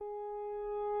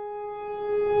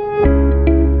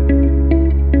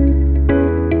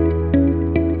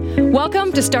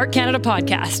Welcome to Start Canada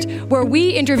Podcast, where we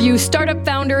interview startup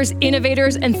founders,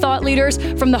 innovators, and thought leaders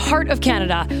from the heart of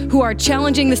Canada who are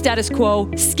challenging the status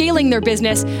quo, scaling their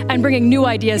business, and bringing new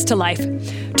ideas to life.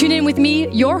 Tune in with me,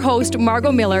 your host,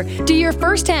 Margot Miller, to hear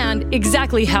firsthand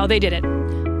exactly how they did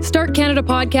it. Start Canada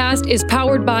Podcast is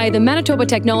powered by the Manitoba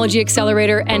Technology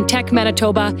Accelerator and Tech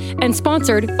Manitoba and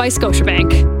sponsored by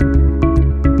Scotiabank.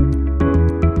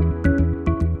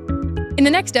 In the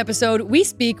next episode, we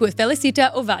speak with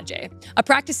Felicita Ovaje, a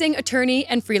practicing attorney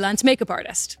and freelance makeup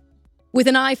artist. With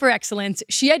an eye for excellence,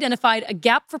 she identified a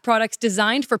gap for products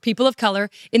designed for people of color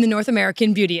in the North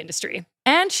American beauty industry,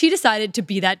 and she decided to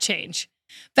be that change.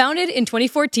 Founded in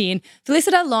 2014,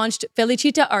 Felicita launched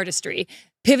Felicita Artistry,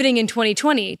 pivoting in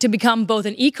 2020 to become both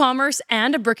an e-commerce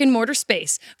and a brick-and-mortar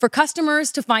space for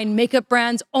customers to find makeup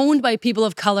brands owned by people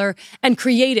of color and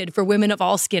created for women of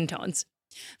all skin tones.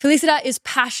 Felicita is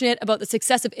passionate about the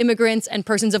success of immigrants and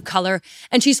persons of color,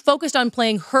 and she's focused on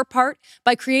playing her part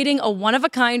by creating a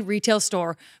one-of-a-kind retail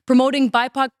store, promoting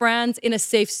BIPOC brands in a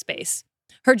safe space.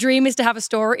 Her dream is to have a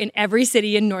store in every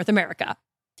city in North America.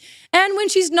 And when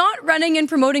she's not running and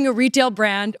promoting a retail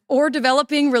brand or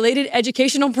developing related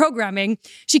educational programming,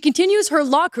 she continues her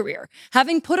law career,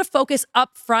 having put a focus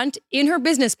up front in her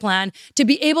business plan to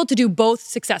be able to do both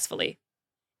successfully.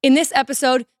 In this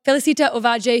episode, Felicita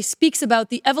Ovaje speaks about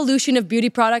the evolution of beauty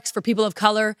products for people of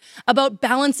color, about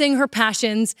balancing her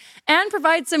passions, and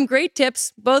provides some great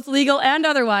tips, both legal and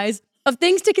otherwise, of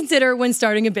things to consider when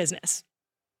starting a business.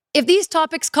 If these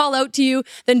topics call out to you,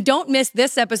 then don't miss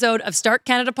this episode of Start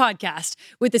Canada Podcast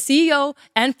with the CEO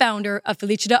and founder of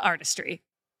Felicita Artistry.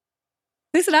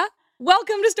 Felicita,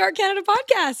 welcome to Start Canada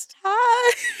Podcast.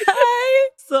 Hi. Hi.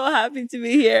 So happy to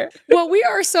be here. Well, we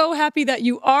are so happy that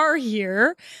you are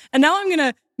here. And now I'm going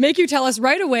to make you tell us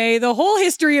right away the whole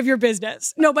history of your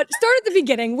business. No, but start at the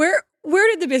beginning. Where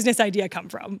did the business idea come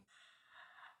from?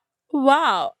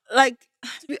 Wow. Like,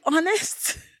 to be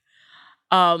honest,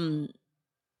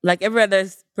 like every other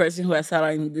person who has sat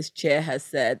on this chair has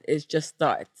said, it's just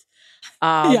start.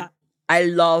 I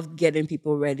loved getting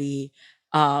people ready.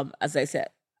 As I said,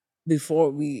 before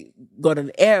we got on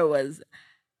the air,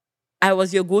 I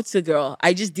was your go-to girl.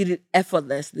 I just did it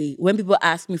effortlessly. When people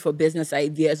ask me for business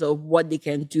ideas or what they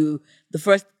can do, the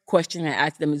first question I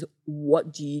ask them is,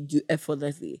 what do you do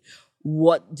effortlessly?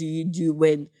 What do you do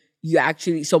when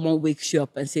someone wakes you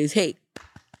up and says, hey,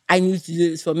 I need to do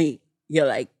this for me? You're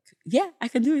like, yeah, I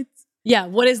can do it. Yeah,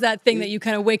 what is that thing that you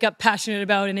kind of wake up passionate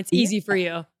about and it's easy for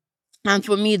you? And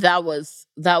for me, that was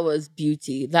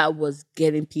beauty. That was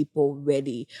getting people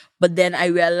ready. But then I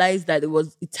realized that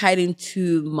it tied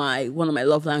into one of my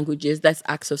love languages. That's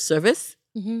acts of service.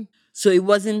 Mm-hmm. So I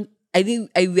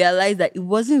realized that it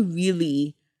wasn't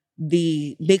really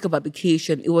the makeup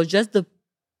application. It was just the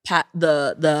fact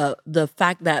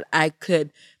that I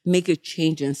could make a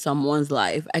change in someone's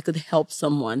life. I could help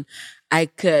someone. I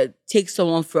could take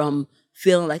someone from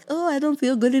feeling like, oh, I don't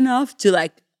feel good enough to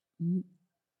like,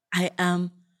 I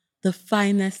am the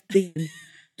finest thing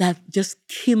that just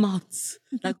came out.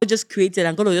 That God just created.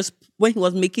 And God was just, when he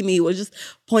was making me, he was just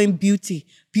pouring beauty.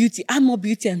 I'm more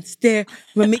beauty and stare.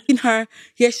 We're making her,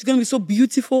 she's going to be so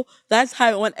beautiful. That's how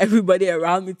I want everybody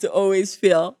around me to always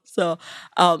feel. So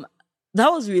that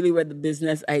was really where the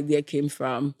business idea came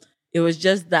from. It was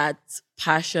just that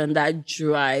passion, that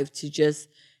drive to just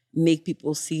make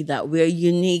people see that we're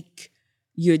unique,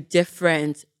 you're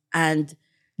different, and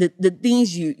the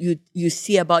things you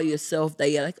see about yourself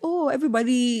that you're like, oh,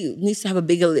 everybody needs to have a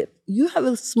bigger lip. You have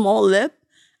a small lip,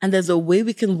 and there's a way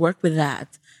we can work with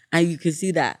that. And you can see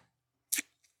that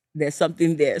there's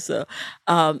something there. So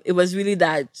it was really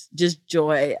that just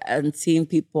joy and seeing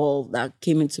people that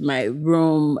came into my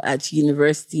room at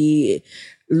university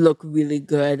look really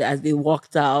good as they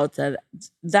walked out. And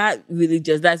that's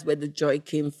where the joy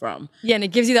came from. Yeah, and it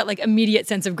gives you that like immediate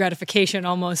sense of gratification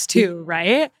almost too,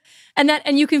 right?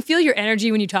 And you can feel your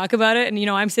energy when you talk about it. And,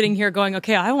 I'm sitting here going,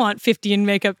 okay, I want 15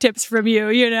 makeup tips from you,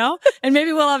 and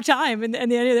maybe we'll have time in the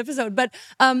end of the episode. But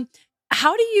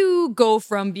how do you go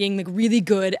from being like really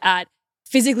good at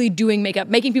physically doing makeup,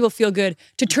 making people feel good,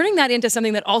 to turning that into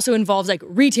something that also involves like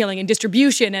retailing and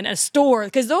distribution and a store?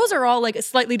 Because those are all like a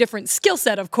slightly different skill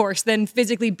set, of course, than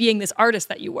physically being this artist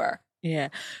that you were. Yeah.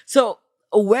 So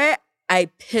where I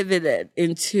pivoted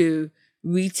into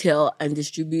retail and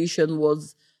distribution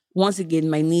was, once again,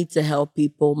 my need to help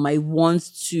people, my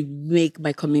want to make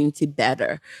my community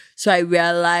better. So I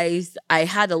realized I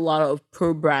had a lot of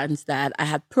pro brands that I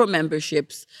had pro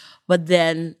memberships, but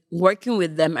then working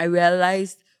with them, I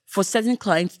realized for certain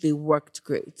clients, they worked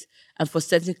great. And for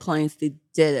certain clients, they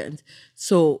didn't.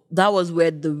 So that was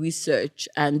where the research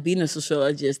and being a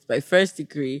sociologist, my first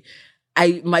degree,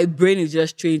 my brain is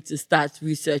just trained to start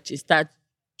researching, start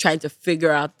trying to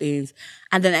figure out things.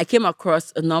 And then I came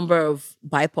across a number of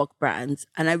BIPOC brands,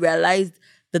 and I realized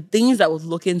the things I was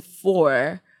looking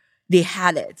for, they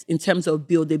had it in terms of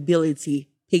buildability,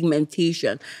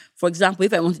 pigmentation. For example,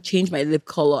 if I want to change my lip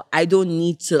color, I don't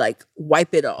need to like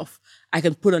wipe it off. I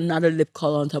can put another lip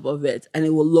color on top of it and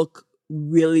it will look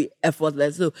really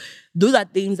effortless. So those are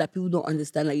things that people don't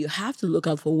understand that you have to look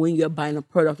out for when you're buying a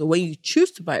product or when you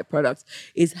choose to buy a product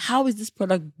is how is this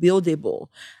product buildable?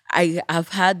 I've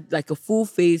had like a full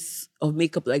face of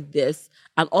makeup like this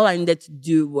and all I needed to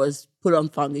do was put on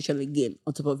foundation again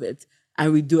on top of it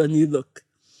and redo a new look.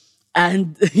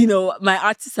 And, you know, my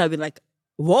artists have been like,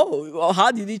 whoa,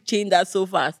 how did you change that so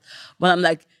fast? But I'm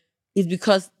like, it's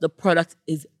because the product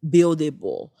is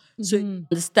buildable. So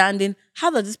understanding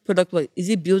how does this product work? Is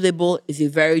it buildable? Is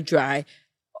it very dry?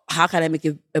 How can I make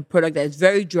a product that is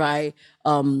very dry,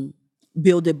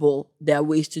 buildable? There are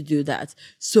ways to do that.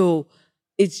 So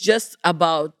it's just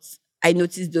about, I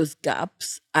noticed those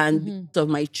gaps and because of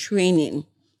my training.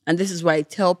 And this is why I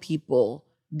tell people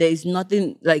there's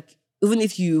nothing like, even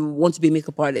if you want to be a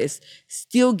makeup artist,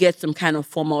 still get some kind of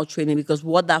formal training because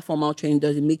what that formal training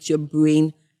does, it makes your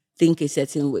brain think a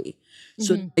certain way.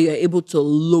 So you're able to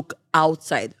look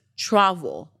outside,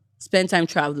 travel, spend time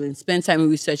traveling, spend time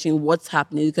researching what's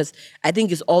happening. Because I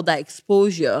think it's all that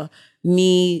exposure,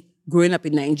 me growing up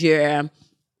in Nigeria,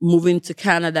 moving to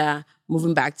Canada,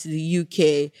 moving back to the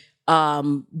UK,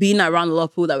 being around a lot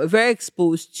of people that were very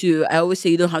exposed to, I always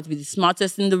say you don't have to be the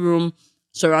smartest in the room,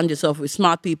 surround yourself with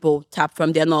smart people, tap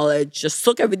from their knowledge, just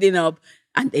soak everything up,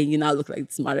 and then you now look like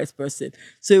the smartest person.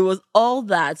 So it was all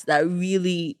that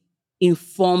really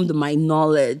informed my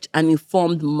knowledge and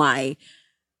informed my,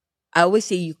 I always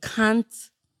say you can't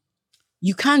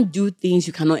do things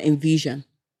you cannot envision.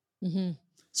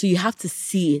 So you have to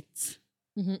see it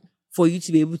for you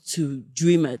to be able to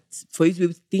dream it, for you to be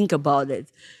able to think about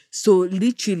it. So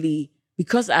literally,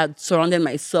 because I had surrounded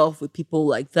myself with people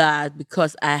like that,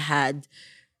 because I had,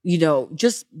 you know,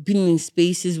 just been in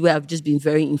spaces where I've just been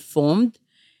very informed,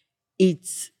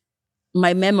 it's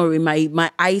my memory,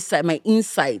 my eyesight, my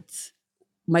insight,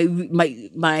 my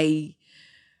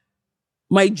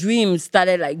dreams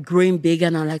started like growing big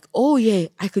and I'm like, oh yeah,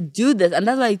 I could do this. And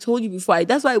that's why I told you before,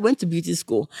 that's why I went to beauty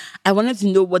school. I wanted to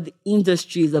know what the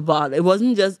industry is about. It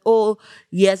wasn't just, oh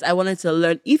yes, I wanted to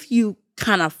learn. If you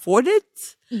can afford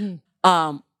it, even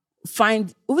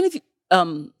if you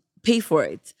pay for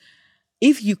it.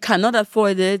 If you cannot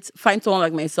afford it, find someone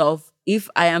like myself. If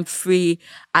I am free,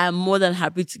 I am more than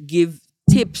happy to give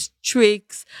tips,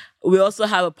 tricks. We also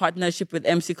have a partnership with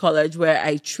MC College where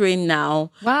I train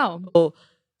now. Wow. So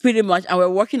pretty much, and we're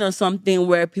working on something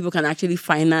where people can actually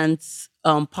finance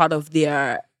part of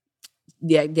their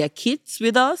kits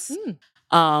with us.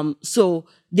 So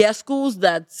there are schools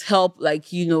that help,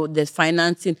 like, you know, there's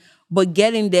financing, but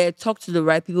getting there, talk to the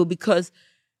right people because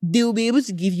they'll be able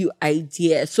to give you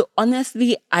ideas. So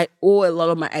honestly, I owe a lot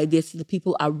of my ideas to the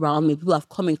people around me, people I've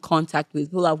come in contact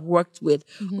with, people I've worked with,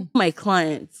 my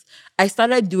clients. I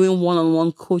started doing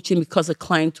one-on-one coaching because a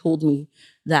client told me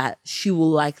that she will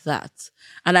like that.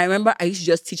 And I remember I used to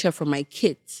just teach her from my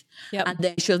kit. And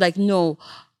then she was like, no,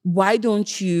 why don't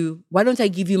I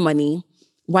give you money?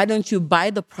 Why don't you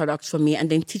buy the products for me and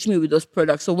then teach me with those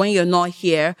products? So when you're not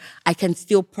here, I can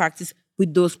still practice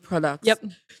with those products.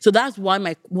 So that's why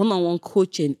my one-on-one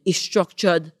coaching is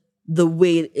structured the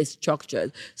way it is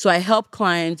structured. So I help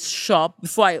clients shop.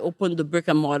 Before I open the brick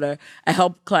and mortar, I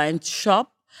help clients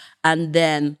shop. And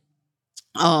then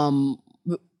I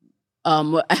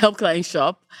help clients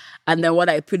shop. And then what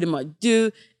I pretty much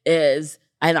do is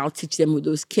I'll teach them with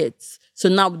those kits. So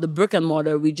now with the brick and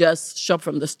mortar, we just shop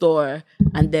from the store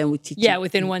and then we teach. Yeah,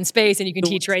 within one space and you can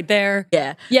teach right there.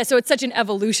 Yeah, so it's such an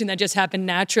evolution that just happened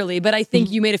naturally. But I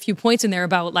think you made a few points in there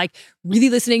about like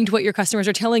really listening to what your customers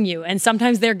are telling you. And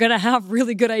sometimes they're going to have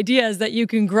really good ideas that you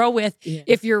can grow with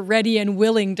if you're ready and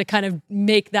willing to kind of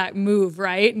make that move,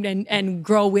 right? And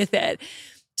grow with it.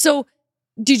 So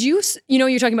did you're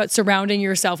talking about surrounding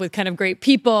yourself with kind of great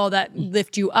people that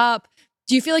lift you up.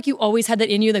 Do you feel like you always had that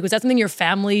in you? Like, was that something your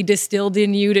family distilled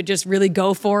in you to just really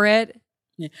go for it?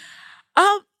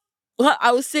 Well,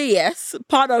 I would say yes.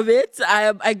 Part of it.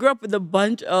 I grew up with a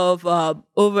bunch of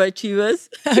overachievers.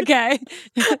 Okay.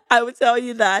 I would tell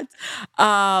you that.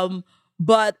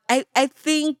 But I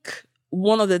think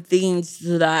one of the things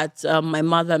that my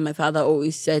mother and my father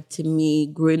always said to me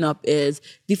growing up is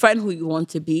define who you want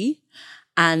to be.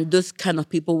 And those kind of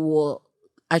people will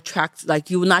attract, like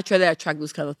you naturally attract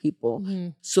those kind of people.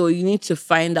 So you need to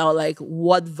find out like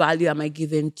what value am I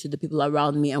giving to the people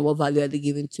around me and what value are they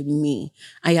giving to me.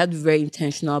 And you have to be very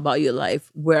intentional about your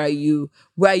life. Where are you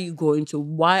going to?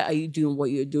 Why are you doing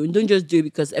what you're doing? Don't just do it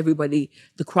because the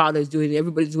crowd is doing it.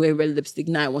 Everybody's wearing red lipstick.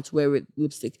 Now I want to wear red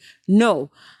lipstick.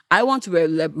 No, I want to wear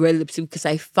red lipstick because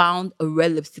I found a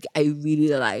red lipstick I really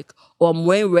like. Or I'm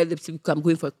wearing red lipstick because I'm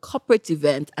going for a corporate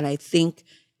event and I think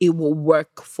it will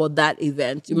work for that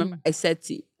event. Remember, I said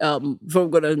to before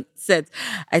we go on set,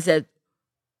 I said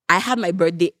I had my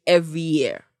birthday every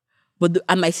year, but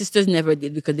and my sisters never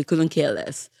did because they couldn't care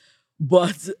less.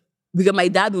 But because my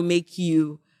dad will make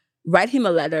you write him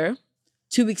a letter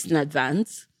 2 weeks in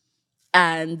advance,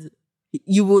 and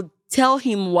you will tell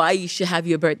him why you should have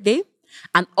your birthday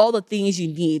and all the things you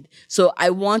need. So I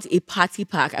want a party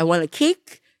pack. I want a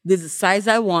cake. This is the size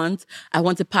I want. I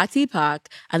want a party pack.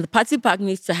 And the party pack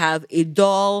needs to have a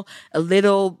doll, a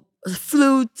little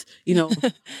flute,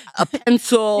 a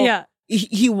pencil. Yeah.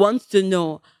 He wants to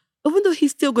know. Even though he's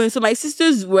still going. So my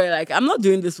sisters were like, I'm not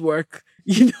doing this work,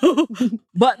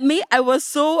 But me,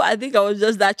 I think I was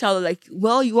just that child like,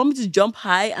 well, you want me to jump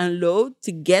high and low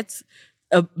to get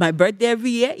my birthday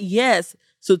every year? Yes.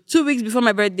 So 2 weeks before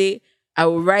my birthday, I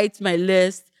will write my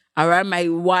list. I write my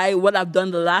why, what I've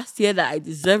done the last year that I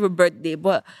deserve a birthday.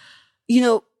 But,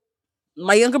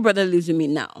 my younger brother lives with me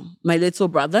now, my little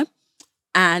brother.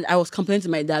 And I was complaining to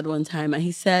my dad one time and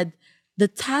he said, the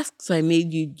tasks I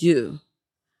made you do,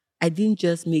 I didn't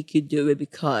just make you do it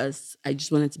because I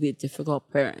just wanted to be a difficult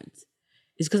parent.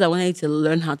 It's because I wanted you to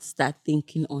learn how to start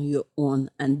thinking on your own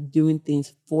and doing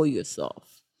things for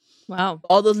yourself. Wow.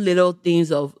 All those little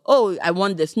things of, oh, I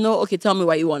want this. No, okay, tell me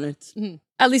why you want it. Mm-hmm.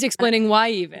 At least explaining why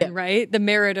even, right? The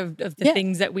merit of the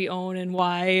things that we own and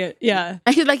why, yeah.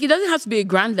 And he's like, it doesn't have to be a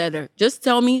grand letter. Just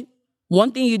tell me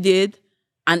one thing you did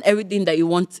and everything that you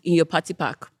want in your party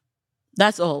pack.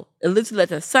 That's all. A little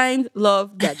letter signed,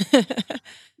 love, that.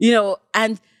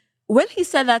 And when he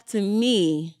said that to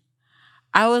me,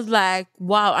 I was like,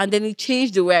 wow. And then it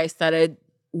changed the way I started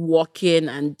walking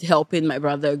and helping my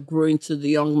brother grow into the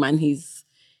young man he's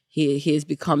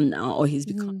become now, or he's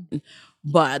becoming.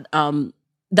 But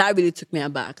that really took me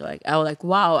aback. Like, I was like,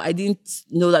 wow, I didn't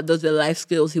know that those were life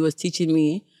skills he was teaching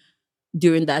me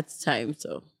during that time.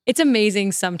 So it's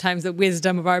amazing sometimes the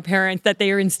wisdom of our parents that they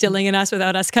are instilling in us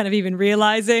without us kind of even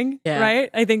realizing, right?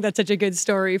 I think that's such a good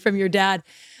story from your dad.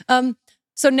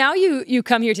 So now you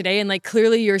come here today and like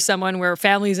clearly you're someone where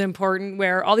family is important,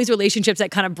 where all these relationships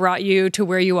that kind of brought you to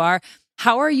where you are.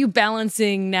 How are you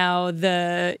balancing now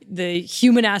the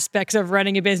human aspects of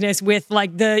running a business with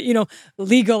like the,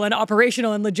 legal and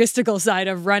operational and logistical side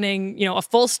of running, a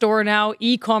full store now,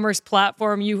 e-commerce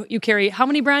platform? You carry, how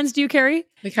many brands do you carry?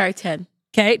 We carry 10.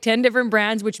 Okay, 10 different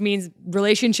brands, which means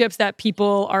relationships that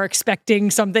people are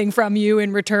expecting something from you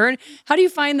in return. How do you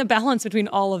find the balance between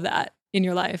all of that in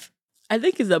your life? I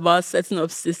think it's about setting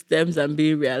up systems and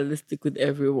being realistic with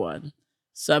everyone.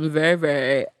 So I'm very,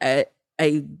 very,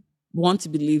 I want to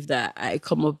believe that I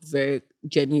come up very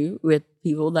genuine with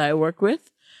people that I work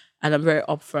with. And I'm very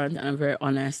upfront and I'm very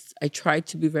honest. I try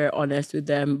to be very honest with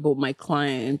them, both my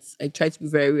clients. I try to be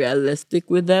very realistic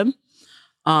with them.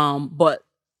 But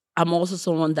I'm also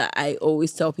someone that I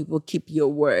always tell people, keep your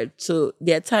word. So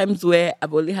there are times where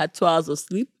I've only had 2 hours of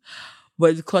sleep,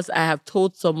 but because I have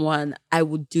told someone, I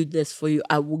will do this for you,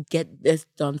 I will get this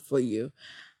done for you.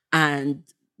 And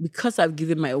because I've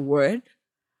given my word,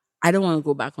 I don't want to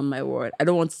go back on my word. I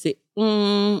don't want to say,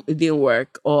 it didn't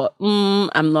work, or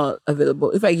I'm not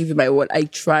available. If I give you my word, I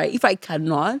try. If I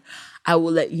cannot, I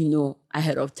will let you know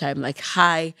ahead of time. Like,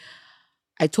 hi,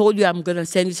 I told you I'm going to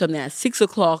send you something at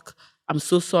 6:00. I'm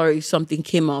so sorry if something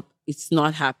came up. It's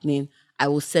not happening. I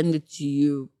will send it to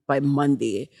you by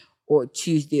Monday or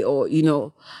Tuesday, or,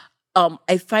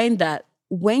 I find that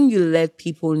when you let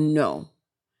people know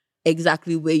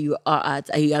exactly where you are at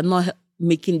and you are not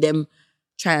making them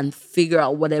try and figure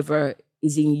out whatever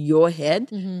is in your head,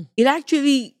 it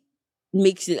actually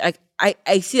makes it, like,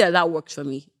 I see that works for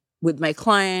me with my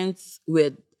clients,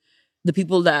 with the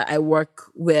people that I work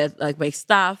with, like my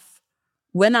staff.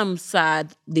 When I'm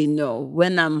sad, they know.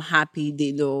 When I'm happy,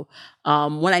 they know.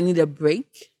 When I need a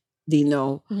break, they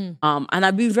know. And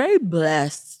I've been very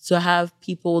blessed to have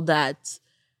people that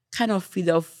kind of feed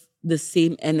off the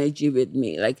same energy with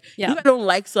me. Like, if I don't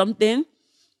like something,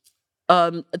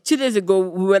 2 days ago,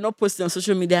 we were not posting on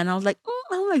social media, and I was like,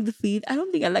 I don't like the feed. I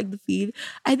don't think I like the feed.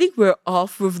 I think we're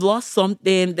off. We've lost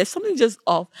something. There's something just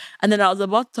off. And then I was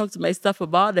about to talk to my staff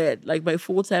about it, like my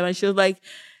full time, and she was like,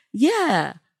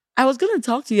 yeah, I was going to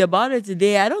talk to you about it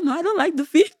today. I don't know. I don't like the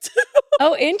feed.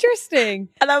 Oh, interesting.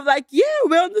 And I'm like, yeah,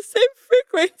 we're on the same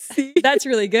frequency. That's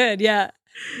really good. Yeah.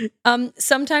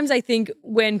 Sometimes I think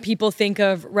when people think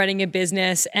of running a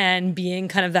business and being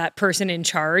kind of that person in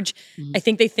charge, I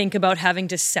think they think about having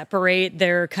to separate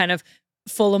their kind of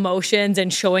full emotions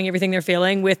and showing everything they're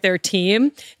feeling with their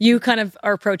team. You kind of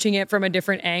are approaching it from a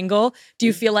different angle. Do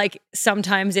you feel like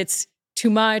sometimes it's too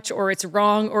much or it's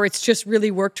wrong or it's just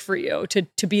really worked for you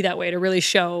to be that way, to really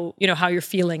show, how you're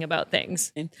feeling about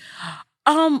things?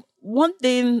 One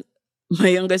thing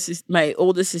my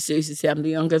older sister used to say, I'm the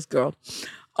youngest girl,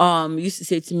 used to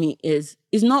say to me is,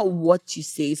 it's not what you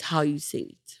say, it's how you say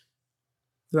it.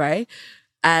 Right?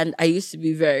 And I used to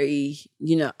be very,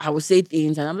 I would say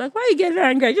things and I'm like, why are you getting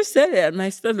angry? I just said it. And my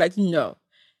sister's like, no,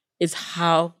 it's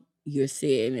how you're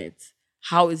saying it.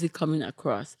 How is it coming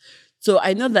across? So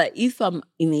I know that if I'm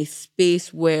in a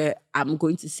space where I'm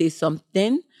going to say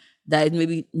something that is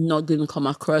maybe not going to come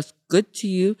across good to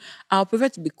you, I'll prefer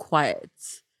to be quiet,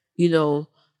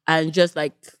 and just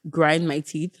like grind my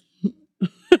teeth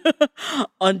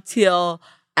until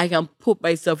I can put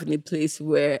myself in a place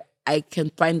where I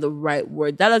can find the right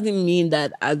word. That doesn't mean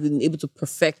that I've been able to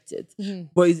perfect it,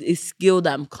 but it's a skill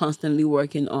that I'm constantly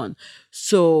working on.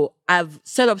 So I've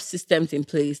set up systems in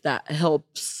place that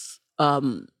helps.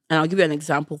 And I'll give you an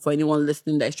example for anyone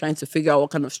listening that is trying to figure out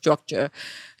what kind of structure.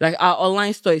 Like our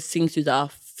online store is synced with our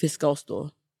physical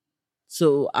store.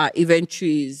 So our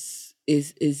inventory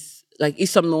is like if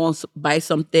someone wants to buy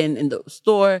something in the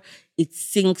store, it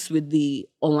syncs with the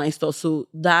online store. So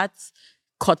that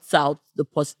cuts out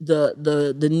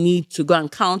the need to go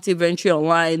and count inventory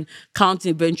online, count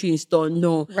inventory in store.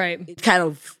 No, right. It kind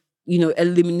of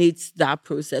eliminates that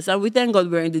process. And we thank God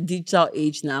we're in the digital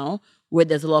age now, where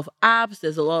there's a lot of apps,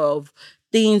 there's a lot of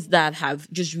things that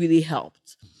have just really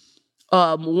helped.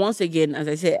 Once again, as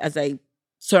I say, as I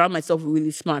surround myself with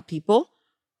really smart people,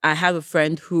 I have a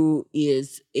friend who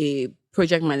is a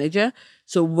project manager.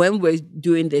 So when we're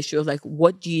doing this, she was like,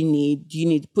 what do you need? Do you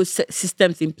need to put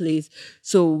systems in place?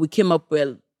 So we came up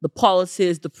with the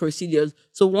policies, the procedures.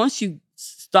 So once you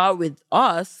start with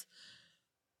us,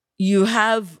 you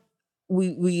have,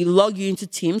 we log you into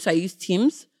Teams. So I use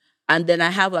Teams. And then I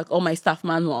have like all my staff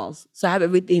manuals. So I have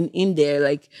everything in there.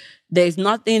 Like there's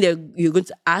nothing that you're going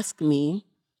to ask me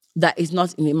that is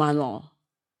not in the manual.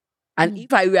 And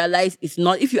if I realize it's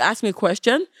not, if you ask me a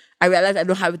question, I realize I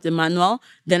don't have it in the manual,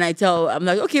 then I'm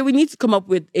like, okay, we need to come up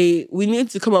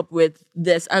with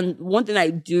this. And one thing I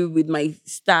do with my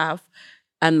staff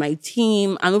and my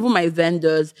team and even my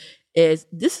vendors is,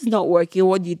 this is not working.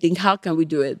 What do you think? How can we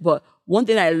do it? But one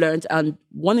thing I learned, and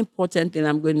one important thing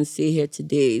I'm going to say here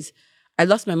today is, I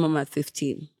lost my mom at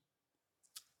 15.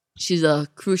 She's a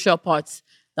crucial part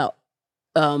that,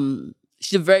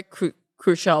 she's a very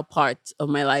crucial part of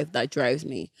my life that drives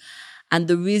me. And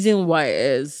the reason why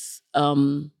is,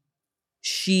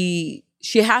 she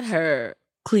had her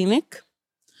clinic.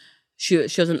 She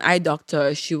was an eye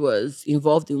doctor. She was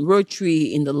involved in Rotary,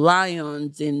 in the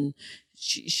Lions, and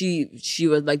she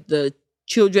was like the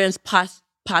children's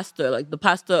pastor, like the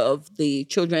pastor of the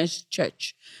children's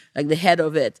church, like the head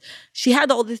of it. She had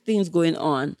all these things going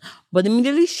on, but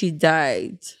immediately she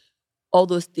died, all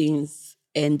those things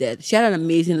ended. She had an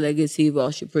amazing legacy.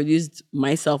 Well, she produced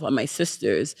myself and my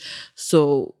sisters,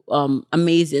 so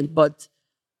amazing. But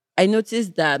I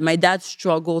noticed that my dad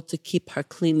struggled to keep her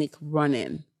clinic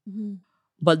running,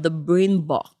 but the brain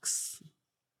box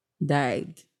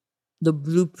died. The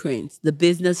blueprint, the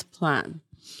business plan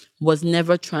was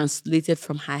never translated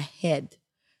from her head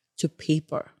to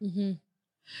paper.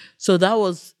 So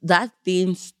that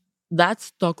thing that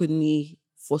stuck with me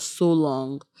for so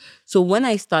long. So when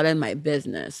I started my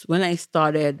business,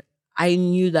 I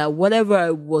knew that whatever I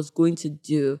was going to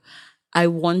do, I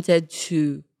wanted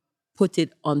to put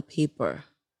it on paper.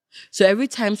 So every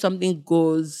time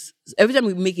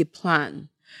we make a plan,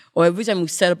 or every time we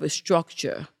set up a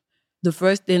structure, the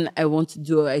first thing I want to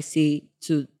do, I say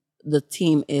to the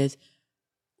team, is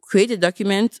create a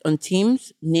document on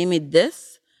Teams, name it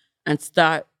this, and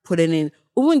start putting in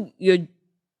even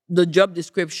the job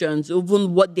descriptions,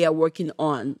 even what they are working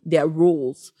on, their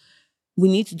roles. We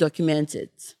need to document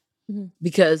it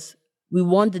because we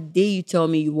want the day you tell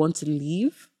me you want to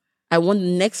leave, I want the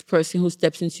next person who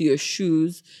steps into your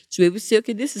shoes to be able to say,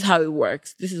 okay, this is how it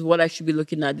works. This is what I should be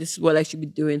looking at. This is what I should be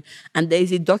doing. And there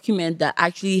is a document that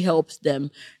actually helps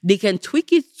them. They can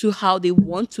tweak it to how they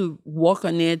want to work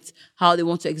on it, how they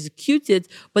want to execute it.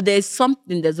 But there's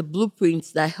a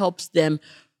blueprint that helps them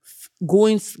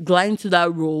glide into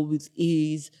that role with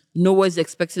ease, know what's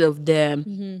expected of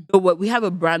them. So we have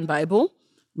a brand Bible.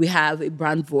 We have a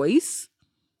brand voice.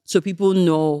 So people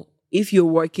know if you're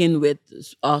working with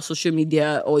social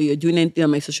media or you're doing anything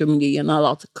on my social media, you're not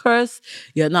allowed to curse.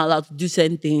 You're not allowed to do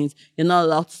certain things. You're not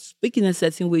allowed to speak in a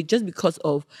certain way just because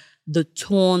of the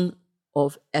tone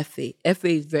of Effie.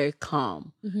 Effie is very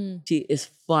calm. She is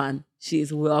fun. She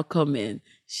is welcoming.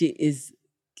 She's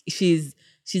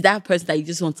that person that you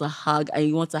just want to hug and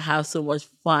you want to have so much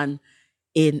fun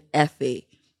in Effie.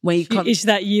 When you come, is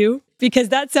that you? Because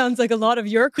that sounds like a lot of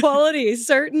your qualities,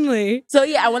 certainly. So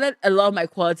yeah, I wanted a lot of my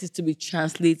qualities to be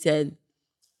translated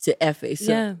to Effie.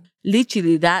 So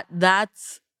literally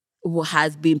that's what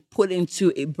has been put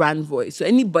into a brand voice. So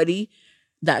anybody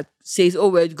that says, oh,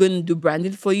 we're going to do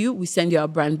branding for you, we send you our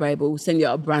brand Bible, we send you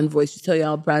our brand voice, we tell you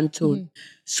our brand tone.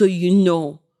 So you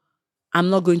know,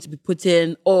 I'm not going to be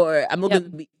putting, or I'm not going to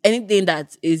be anything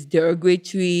that is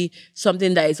derogatory,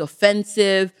 something that is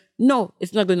offensive. No,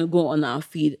 it's not going to go on our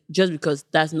feed just because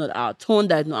that's not our tone,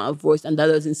 that's not our voice, and that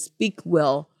doesn't speak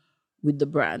well with the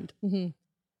brand.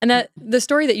 And the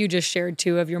story that you just shared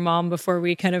too of your mom before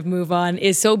we kind of move on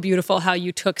is so beautiful, how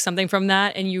you took something from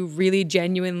that and you really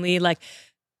genuinely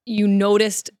you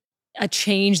noticed a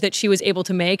change that she was able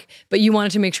to make, but you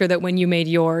wanted to make sure that when you made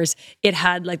yours, it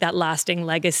had that lasting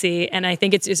legacy. And I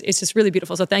think it's just really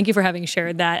beautiful. So thank you for having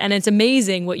shared that. And it's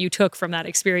amazing what you took from that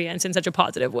experience in such a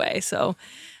positive way. So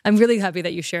I'm really happy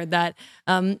that you shared that.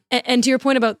 And to your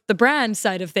point about the brand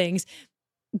side of things,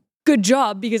 good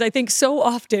job, because I think so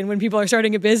often when people are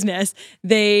starting a business,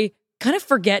 they kind of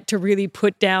forget to really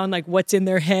put down what's in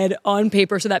their head on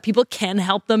paper so that people can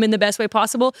help them in the best way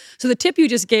possible. So the tip you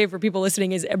just gave for people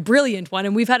listening is a brilliant one.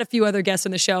 And we've had a few other guests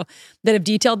on the show that have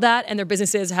detailed that, and their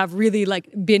businesses have really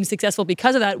been successful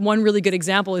because of that. One really good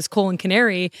example is Cole and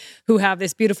Canary, who have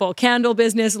this beautiful candle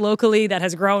business locally that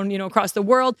has grown, across the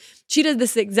world. She does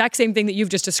this exact same thing that you've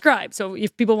just described. So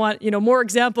if people want, more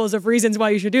examples of reasons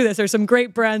why you should do this, there's some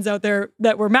great brands out there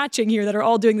that we're matching here that are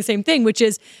all doing the same thing, which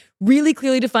is really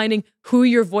clearly defining who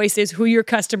your voice is, who your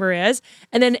customer is.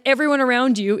 And then everyone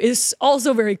around you is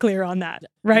also very clear on that,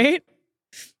 right?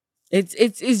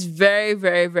 It's very,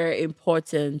 very, very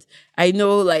important. I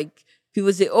know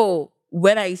people say, oh,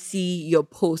 when I see your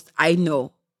post, I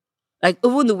know.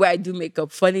 Even the way I do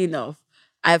makeup, funny enough,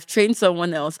 I've trained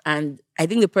someone else and I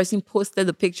think the person posted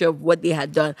a picture of what they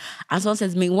had done. And someone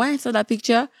says to me, when I saw that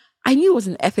picture, I knew it was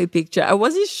an FA picture. I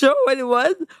wasn't sure what it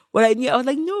was. What I knew, I was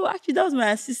like, no, actually, that was my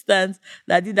assistant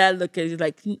that did that look. And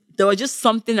it's there was just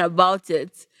something about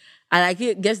it. And I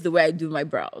guess the way I do my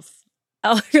brows.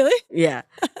 Oh, really? Yeah.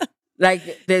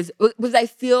 Because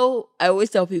I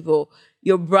always tell people,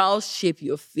 your brows shape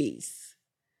your face.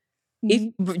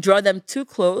 If you draw them too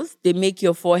close, they make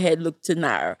your forehead look too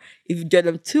narrow. If you draw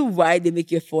them too wide, they make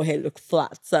your forehead look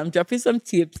flat. So I'm dropping some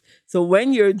tips. So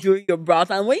when you're doing your brows,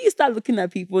 and when you start looking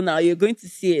at people now, you're going to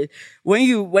see it.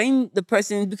 When the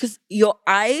person, because your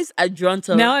eyes are drawn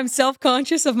to... Now I'm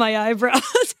self-conscious of my eyebrows.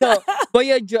 But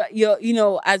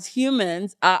as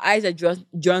humans, our eyes are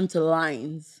drawn to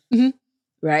lines,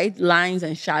 right? Lines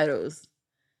and shadows.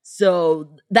 So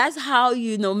that's how,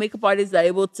 makeup artists are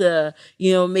able to,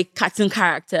 make cartoon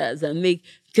characters and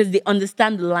because they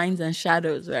understand the lines and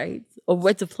shadows, right? Of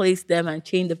where to place them and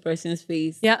change the person's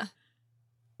face. Yeah.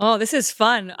 Oh, this is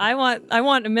fun. I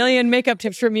want a million makeup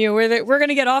tips from you. We're going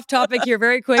to get off topic here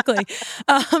very quickly.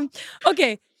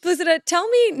 Okay. Felicita, tell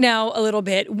me now a little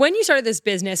bit, when you started this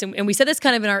business, and we said this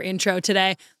kind of in our intro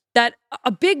today, that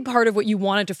a big part of what you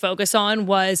wanted to focus on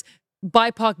was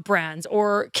BIPOC brands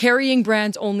or carrying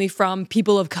brands only from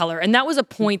people of color. And that was a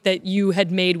point that you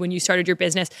had made when you started your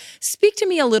business. Speak to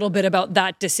me a little bit about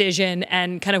that decision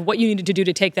and kind of what you needed to do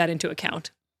to take that into account.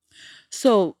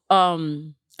 So,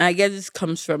 I guess this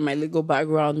comes from my legal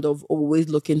background of always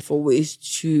looking for ways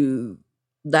to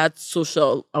that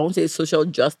social, I won't say social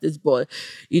justice, but,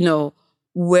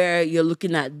 where you're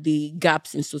looking at the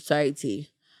gaps in society.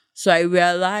 So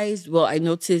I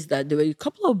noticed that there were a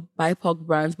couple of BIPOC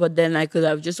brands, but then I could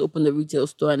have just opened a retail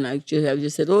store and I could have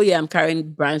just said, oh yeah, I'm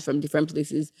carrying brands from different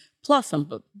places, plus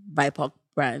some BIPOC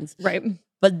brands. Right.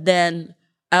 But then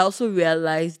I also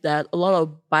realized that a lot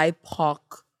of BIPOC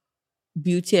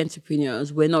beauty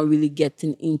entrepreneurs were not really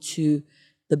getting into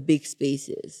the big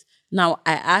spaces. Now,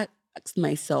 I asked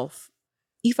myself,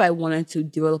 if I wanted to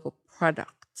develop a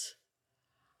product,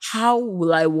 how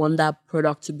will I want that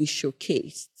product to be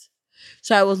showcased?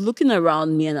 So I was looking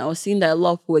around me and I was seeing that a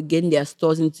lot of people were getting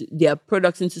their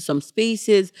products into some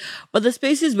spaces, but the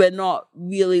spaces were not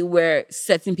really where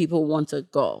certain people want to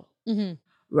go. Mm-hmm.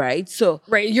 Right? So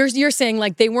right, you're saying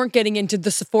they weren't getting into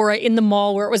the Sephora in the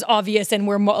mall where it was obvious and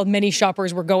where many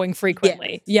shoppers were going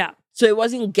frequently. Yeah. So it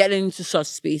wasn't getting into such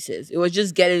spaces. It was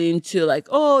just getting into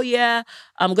oh yeah,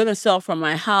 I'm going to sell from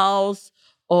my house,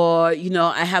 Or,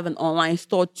 I have an online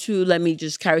store too. Let me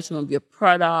just carry some of your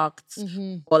products,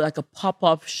 or like a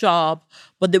pop-up shop.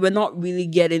 But they were not really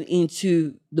getting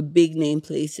into the big name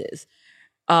places.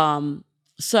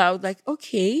 So I was like,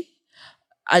 okay.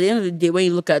 At the end of the day, when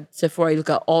you look at Sephora, you look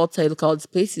at Ulta, you look at all these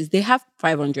places, they have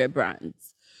 500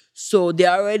 brands. So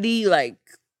they're already like,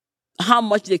 how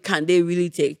much can they really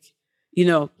take?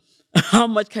 How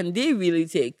much can they really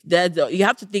take? You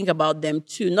have to think about them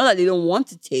too. Not that they don't want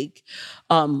to take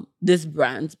this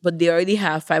brand, but they already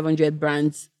have 500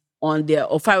 brands on there,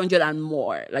 or 500 and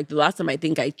more. Like the last time I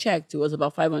think I checked, it was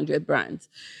about 500 brands.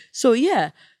 So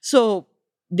yeah, so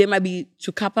they might be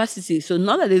to capacity. So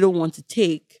not that they don't want to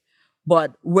take,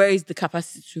 but where is the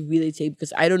capacity to really take?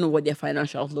 Because I don't know what their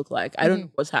financials look like. I don't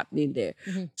know what's happening there.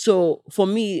 So for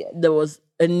me, there was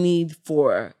a need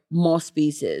for more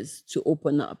spaces to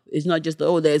open up. It's not just,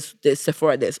 there's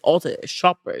Sephora, there's Ulta, there's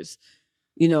Shoppers,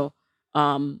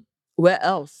 where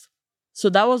else? So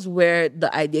that was where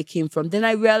the idea came from. Then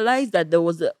I realized that it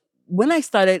was when I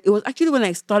started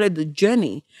the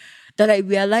journey that I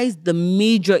realized the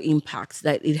major impacts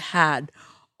that it had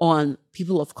on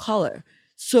people of color.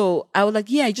 So I was like,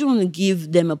 yeah, I just want to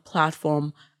give them a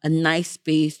platform, a nice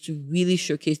space to really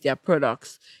showcase their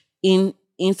products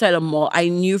inside a mall. I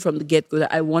knew from the get-go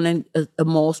that I wanted a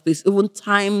mall space. Even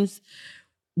times,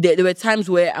 there were times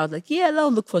where I was like, yeah,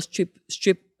 I'll look for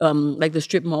like the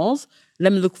strip malls.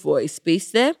 Let me look for a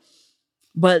space there.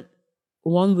 But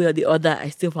one way or the other, I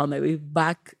still found my way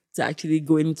back to actually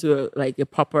going to a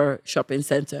proper shopping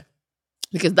center,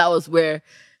 because that was where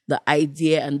the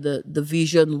idea and the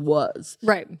vision was.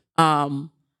 Right. And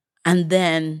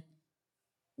then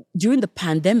during the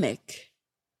pandemic,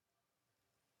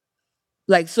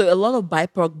 so a lot of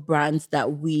BIPOC brands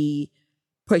that we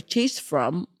purchased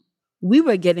from, we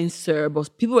were getting served, or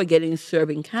people were getting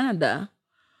served in Canada,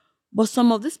 but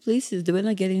some of these places, they were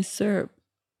not getting served.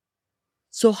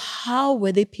 So how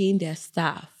were they paying their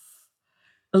staff?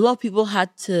 A lot of people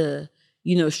had to,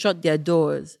 shut their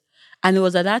doors. And it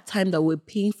was at that time that we're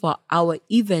paying for our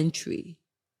inventory.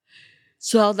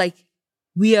 So I was like,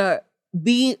 we're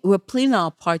playing our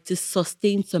part to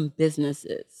sustain some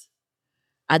businesses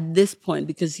at this point,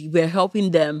 because we're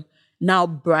helping them now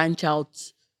branch out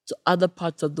to other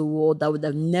parts of the world that would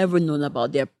have never known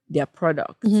about their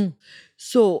products.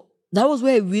 So that was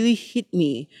where it really hit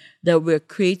me that we're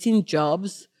creating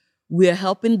jobs. We're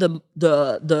helping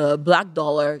the Black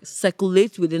dollar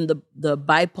circulate within the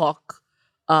BIPOC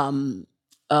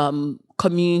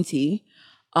community.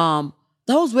 That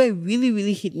was where it really,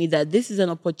 really hit me that this is an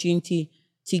opportunity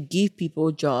to give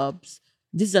people jobs.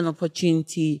 This is an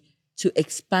opportunity to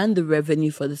expand the revenue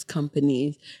for this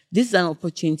company. This is an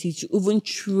opportunity to even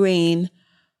train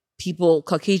people,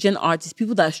 Caucasian artists,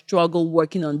 people that struggle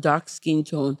working on dark skin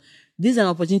tone. This is an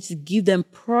opportunity to give them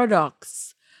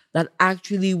products that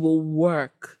actually will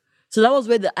work. So that was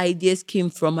where the ideas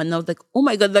came from. And I was like, oh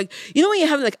my God, when you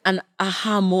have an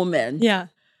aha moment. Yeah.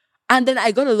 And then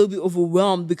I got a little bit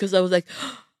overwhelmed because I was like,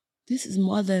 this is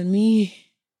more than me.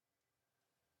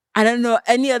 I don't know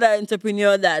any other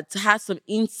entrepreneur that has some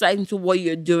insight into what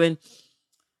you're doing,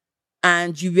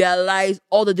 and you realize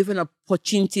all the different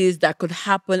opportunities that could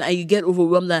happen, and you get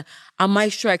overwhelmed that, am I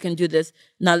sure I can do this?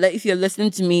 Now, if you're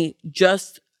listening to me,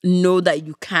 just know that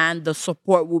you can. The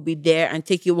support will be there, and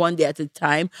take it one day at a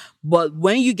time. But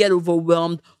when you get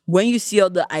overwhelmed, when you see all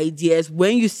the ideas,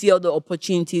 when you see all the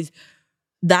opportunities,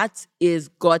 that is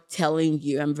God telling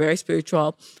you. I'm very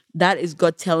spiritual. That is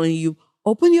God telling you,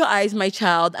 open your eyes, my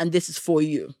child, and this is for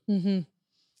you.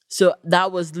 So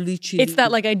that was literally... It's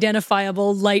that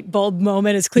identifiable light bulb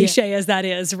moment, as cliche as that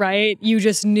is, right? You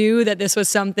just knew that this was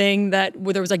something that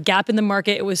there was a gap in the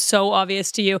market. It was so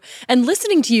obvious to you. And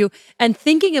listening to you and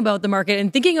thinking about the market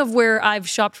and thinking of where I've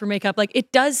shopped for makeup,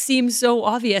 it does seem so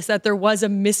obvious that there was a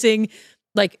missing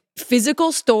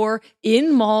physical store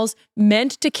in malls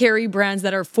meant to carry brands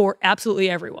that are for absolutely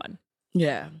everyone.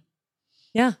 Yeah.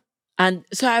 Yeah. And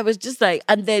so I was just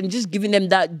and then just giving them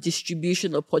that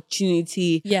distribution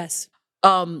opportunity. Yes.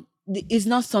 It's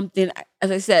not something, as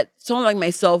I said, someone like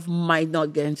myself might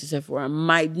not get into Sephora,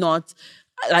 might not,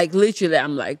 literally,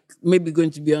 I'm maybe going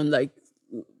to be on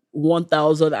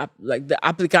 1,000, the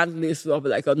applicant list of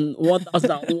on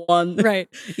 1,001. Right.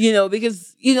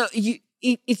 Because,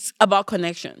 it's about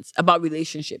connections, about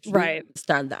relationships. Right.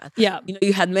 Understand that. Yeah.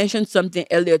 You had mentioned something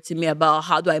earlier to me about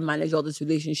how do I manage all these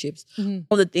relationships. One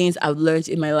of the things I've learned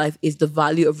in my life is the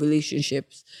value of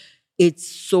relationships. It's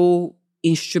so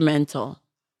instrumental.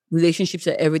 Relationships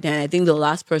are everything. And I think the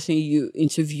last person you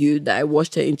interviewed, that I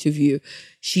watched her interview,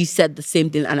 she said the same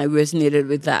thing, and I resonated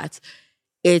with that.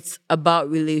 It's about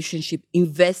relationship.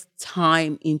 Invest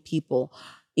time in people.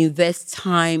 invest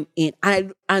time in.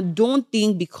 I don't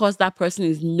think because that person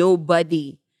is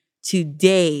nobody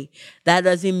today, that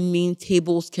doesn't mean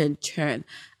tables can turn.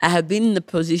 I have been in a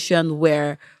position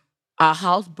where our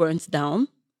house burnt down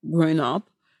growing up,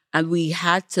 and we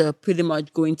had to pretty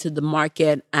much go into the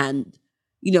market and,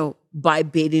 buy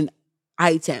bathing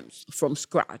items from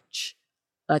scratch.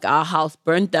 Like our house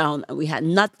burnt down and we had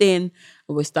nothing,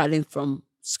 and we're starting from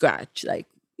scratch, like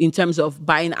in terms of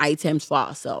buying items for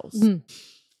ourselves.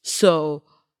 So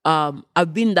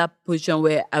I've been in that position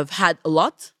where I've had a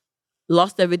lot,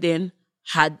 lost everything,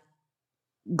 had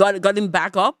gotten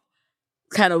back up,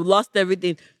 kind of lost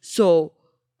everything. So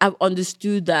I've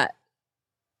understood that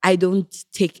I don't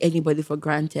take anybody for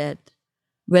granted.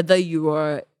 Whether you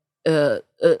are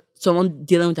someone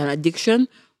dealing with an addiction,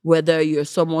 whether you're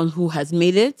someone who has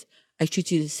made it, I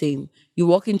treat you the same. You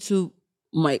walk into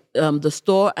my the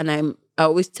store, and I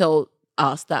always tell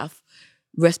our staff,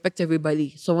 respect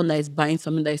everybody. Someone that is buying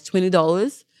something that is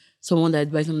 $20, someone that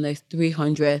is buying something that is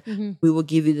 300, we will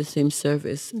give you the same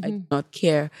service. I do not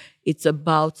care. It's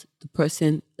about the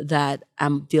person that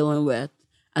I'm dealing with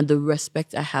and the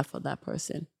respect I have for that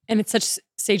person. And it's such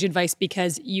sage advice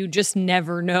because you just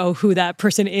never know who that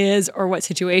person is or what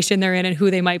situation they're in and who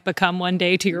they might become one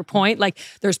day, to your point. Like,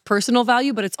 there's personal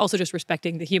value, but it's also just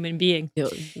respecting the human being.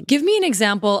 Give me an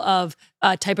example of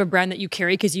a type of brand that you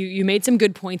carry, because you made some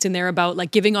good points in there about like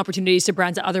giving opportunities to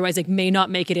brands that otherwise like may not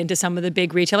make it into some of the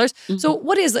big retailers. So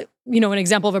what is an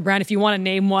example of a brand, if you want to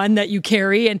name one, that you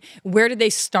carry, and where did they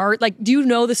start? Like, do you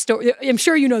know the story? I'm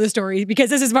sure you know the story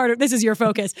because this is your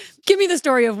focus. Give me the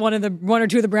story of one or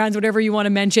two of the brands, whatever you want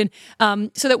to mention,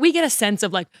 so that we get a sense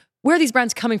of like, where are these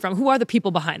brands coming from? Who are the people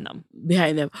behind them?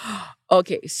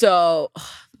 Okay, so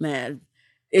man,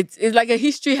 it's like a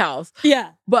history house.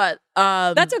 Yeah, but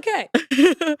that's okay.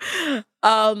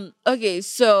 Okay,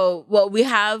 so we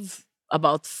have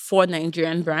about 4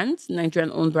 Nigerian-owned brands,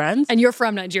 and you're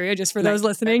from Nigeria, just for those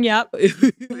listening. Yeah,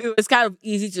 it was kind of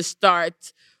easy to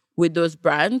start with those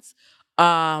brands.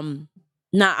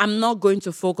 Now, I'm not going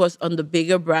to focus on the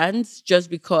bigger brands just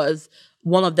because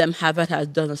one of them, Harvard, has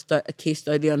done a case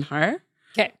study on her.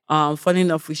 Okay. Funny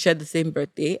enough, we shared the same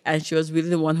birthday, and she was really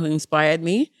the one who inspired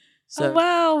me. So, oh,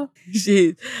 wow.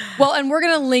 Well, and we're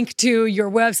going to link to your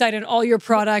website and all your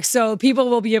products so people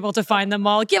will be able to find them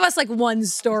all. Give us like one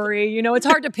story. It's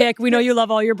hard to pick. We know you love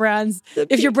all your brands.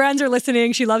 If your brands are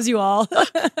listening, she loves you all.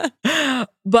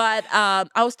 But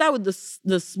I'll start with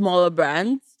the smaller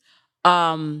brands.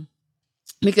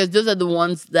 Because those are the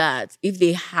ones that if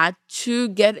they had to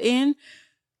get in,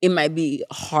 it might be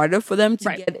harder for them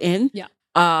to get in. Yeah.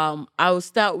 I will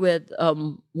start with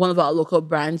one of our local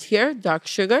brands here, Dark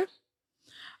Sugar.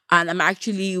 And I'm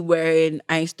actually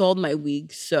I installed my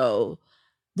wig. So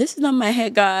this is not my hair,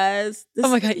 guys. Oh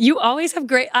my God. You always have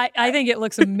great, I think it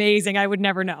looks amazing. I would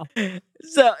never know.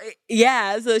 So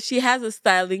yeah, so she has a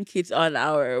styling kit on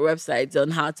our website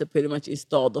on how to pretty much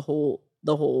install the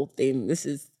whole thing. This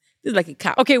is like a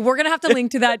cow. Okay, we're going to have to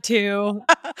link to that too.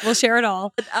 We'll share it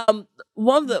all.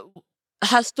 But,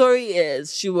 her story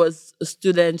is she was a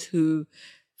student who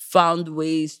found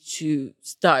ways to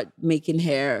start making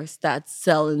hair, start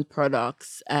selling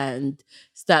products, and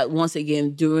start once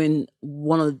again doing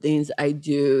one of the things I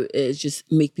do is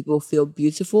just make people feel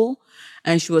beautiful.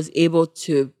 And she was able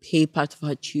to pay part of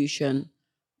her tuition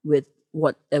with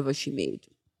whatever she made.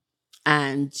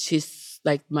 And she's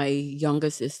like my younger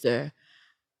sister.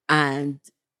 And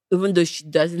even though she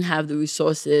doesn't have the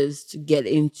resources to get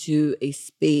into a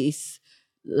space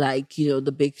like,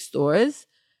 the big stores,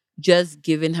 just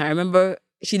giving her, I remember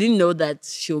she didn't know that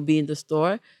she'll be in the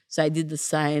store. So I did the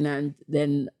sign, and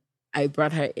then I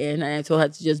brought her in and I told her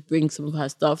to just bring some of her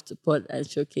stuff to put and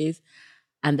showcase,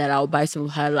 and that I'll buy some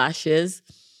of her lashes.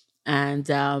 And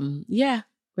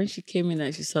when she came in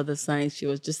and she saw the sign, she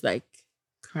was just like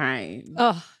crying.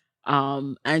 Oh.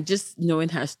 And just knowing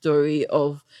her story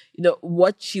of,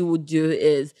 what she would do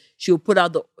is she'll put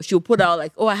out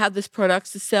like, oh, I have this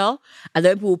products to sell. And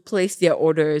then people will place their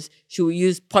orders. She will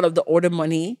use part of the order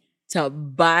money to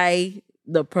buy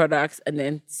the products and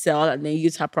then sell, and then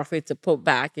use her profit to put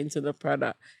back into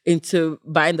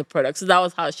buying the product. So that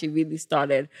was how she really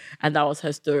started. And that was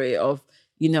her story of,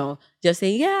 just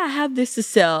saying, yeah, I have this to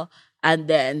sell. And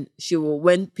then she will,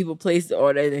 when people place the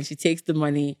order, then she takes the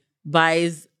money,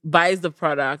 buys the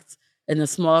product in a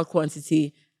smaller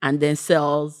quantity, and then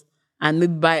sells, and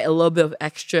maybe buy a little bit of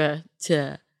extra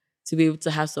to be able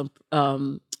to have some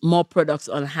more products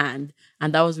on hand.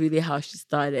 And that was really how she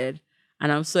started.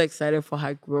 And I'm so excited for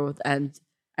her growth. And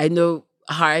I know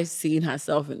her seeing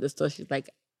herself in the store, she's like,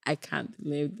 I can't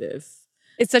believe this.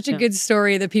 It's such a good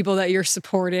story, the people that you're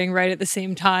supporting right at the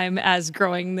same time as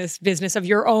growing this business of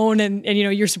your own, and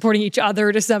you're supporting each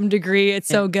other to some degree. It's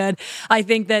so good. I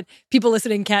think that people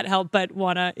listening can't help but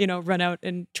want to, run out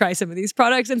and try some of these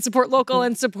products and support local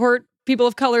and support people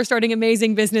of color starting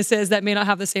amazing businesses that may not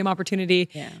have the same opportunity.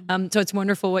 Yeah. So it's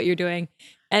wonderful what you're doing.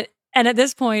 And at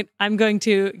this point, I'm going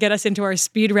to get us into our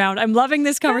speed round. I'm loving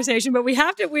this conversation, but we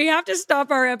have to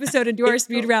stop our episode and do our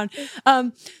speed round.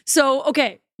 So,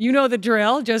 okay, you know the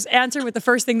drill. Just answer with the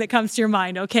first thing that comes to your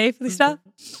mind. Okay, Felicita?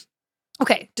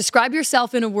 Okay, describe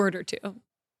yourself in a word or two.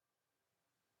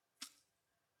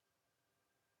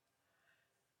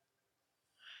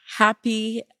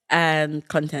 Happy and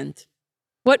content.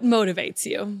 What motivates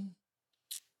you?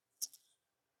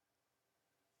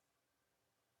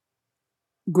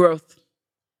 Growth.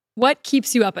 What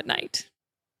keeps you up at night?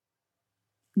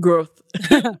 Growth.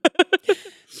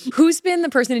 Who's been the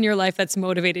person in your life that's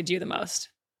motivated you the most?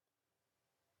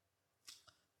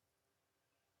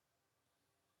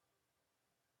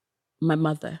 My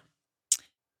mother.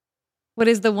 What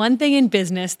is the one thing in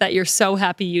business that you're so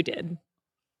happy you did?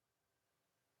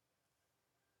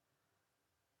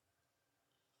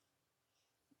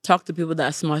 Talk to people that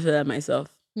are smarter than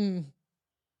myself.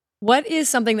 What is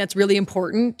something that's really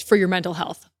important for your mental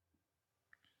health?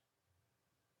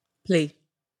 Play.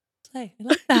 I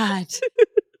like that.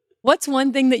 What's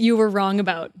one thing that you were wrong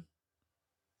about?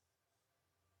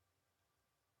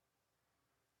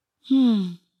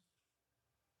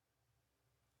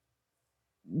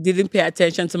 Didn't pay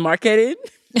attention to marketing.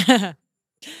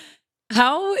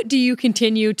 How do you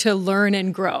continue to learn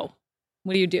and grow?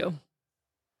 What do you do?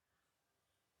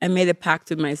 I made a pact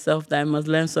with myself that I must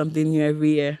learn something new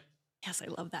every year. Yes, I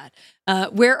love that.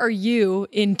 Where are you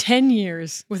in 10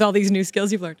 years with all these new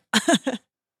skills you've learned?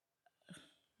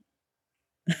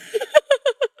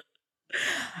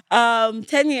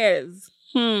 10 years.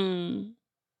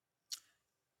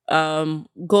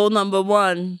 Goal number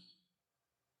 1,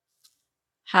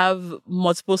 have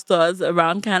multiple stores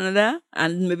around Canada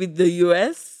and maybe the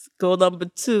US. Goal number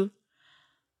 2,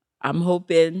 I'm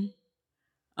hoping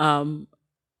I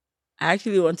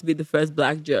actually want to be the first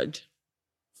Black judge.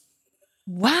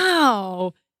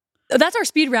 Wow. That's our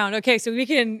speed round. Okay, so you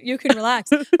can relax.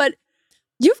 But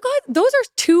those are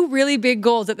 2 really big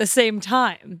goals at the same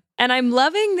time. And I'm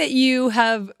loving that you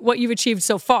have what you've achieved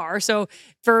so far. So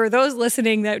for those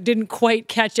listening that didn't quite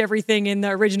catch everything in the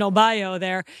original bio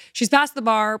there, she's passed the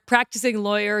bar, practicing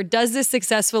lawyer, does this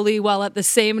successfully while at the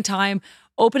same time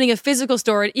opening a physical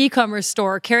store, an e-commerce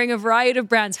store, carrying a variety of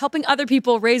brands, helping other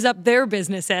people raise up their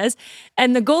businesses.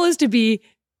 And the goal is to be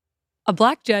a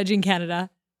Black judge in Canada,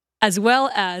 as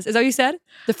well as, is that what you said?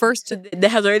 The first? There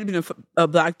has already been a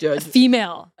Black judge. A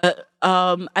female.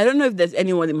 I don't know if there's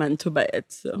anyone in Manitoba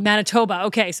yet. So. Manitoba.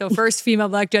 Okay, so first female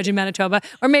Black judge in Manitoba.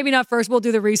 Or maybe not first, we'll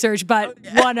do the research, but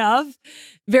one of.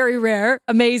 Very rare,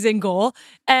 amazing goal.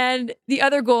 And the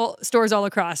other goal, stores all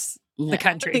across the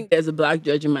country. I don't think there's a Black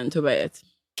judge in Manitoba yet.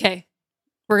 Okay,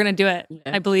 we're going to do it.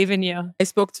 Yeah. I believe in you. I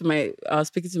spoke to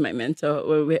speaking to my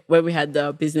mentor when we had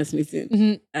the business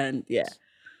meeting. And yeah.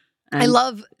 I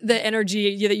love the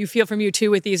energy that you feel from you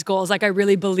too with these goals. Like I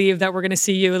really believe that we're going to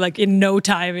see you like in no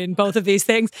time in both of these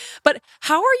things. But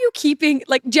how are you keeping,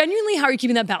 like genuinely, how are you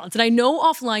keeping that balance? And I know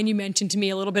offline you mentioned to me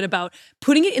a little bit about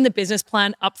putting it in the business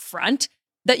plan up front,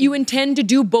 that you intend to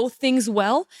do both things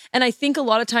well. And I think a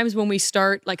lot of times when we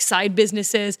start like side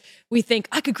businesses, we think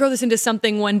I could grow this into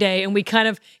something one day. And it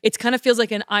kind of feels like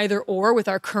an either or with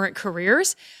our current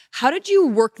careers. How did you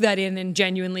work that in and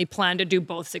genuinely plan to do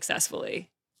both successfully?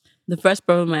 The first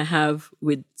problem I have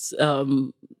with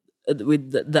the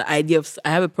idea of, I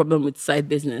have a problem with side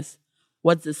business.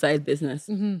 What's the side business?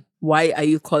 Why are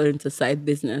you calling it a side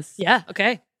business? Yeah,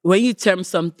 okay. When you term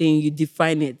something, you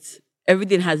define it.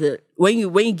 Everything has when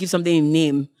you give something a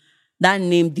name, that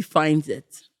name defines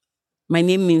it. My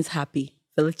name means happy.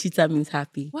 Felicita means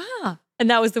happy. Wow. And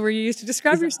that was the word you used to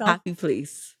describe yourself. A happy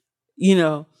place.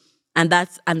 And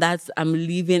that's I'm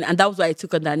leaving. And that was why I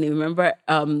took on that name. Remember,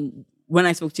 when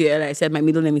I spoke to you earlier, I said my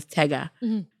middle name is Tega.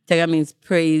 Tega means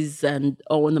praise and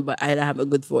but I have a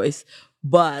good voice.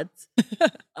 But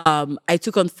I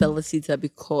took on Felicita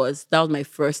because that was my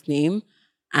first name.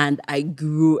 And I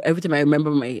grew, every time I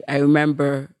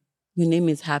remember, your name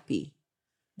is happy.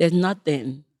 There's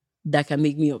nothing that can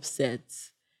make me upset.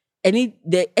 Anything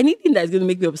that's going to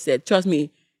make me upset, trust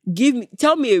me,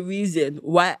 tell me a reason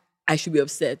why I should be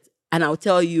upset. And I'll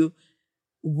tell you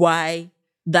why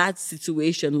that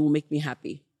situation will make me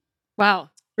happy.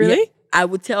 Wow. Really? Yeah, I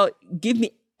would give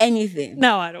me anything.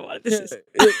 No, I don't want it.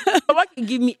 Someone can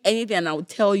give me anything and I'll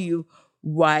tell you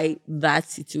why that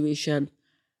situation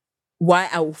why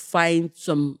I will find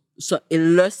a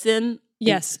lesson,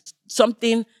 Yes.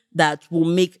 something that will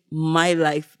make my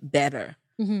life better.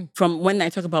 Mm-hmm. From when I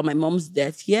talk about my mom's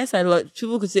death, yes,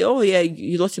 people could say, "Oh yeah,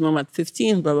 you lost your mom at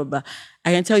 15, blah blah blah."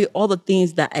 I can tell you all the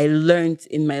things that I learned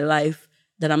in my life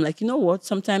that I'm like, you know what?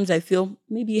 Sometimes I feel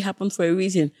maybe it happened for a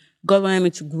reason. God wanted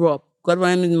me to grow up. God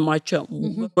wanted me to mature.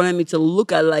 Mm-hmm. God wanted me to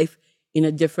look at life in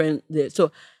a different way.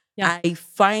 So I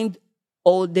find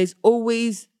there's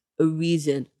always a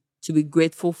reason to be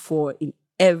grateful for in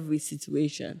every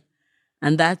situation.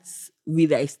 And that's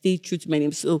really, I stay true to my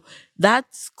name. So that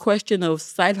question of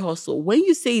side hustle, when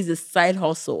you say it's a side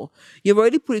hustle, you've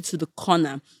already put it to the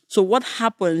corner. So what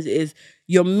happens is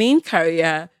your main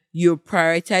career, you're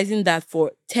prioritizing that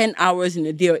for 10 hours in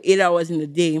a day or 8 hours in a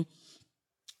day.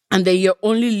 And then you're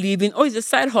only leaving, it's a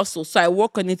side hustle. So I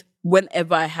work on it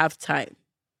whenever I have time.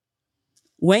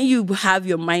 When you have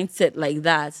your mindset like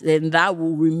that, then that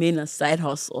will remain a side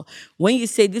hustle. When you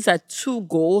say these are two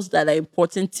goals that are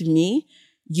important to me,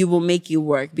 you will make it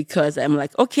work, because I'm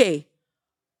like, okay,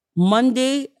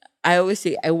 Monday, I always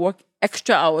say I work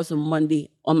extra hours on Monday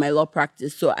on my law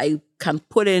practice. So I can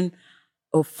put in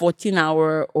a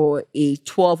 14-hour or a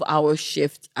 12-hour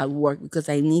shift at work, because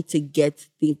I need to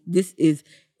this is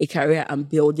a career I'm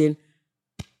building.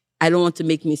 I don't want to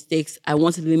make mistakes. I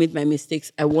want to limit my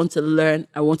mistakes. I want to learn.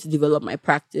 I want to develop my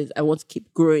practice. I want to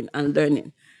keep growing and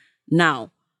learning.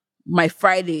 Now, my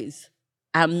Fridays,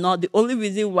 I'm not the only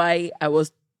reason why I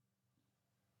was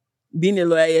being a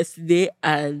lawyer yesterday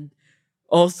and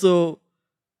also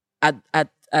at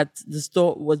the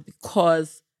store was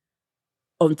because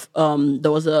of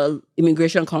there was a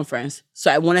immigration conference.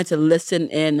 So I wanted to listen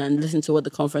in and listen to what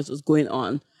the conference was going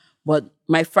on. But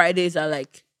my Fridays are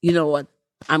like, you know what?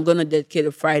 I'm going to dedicate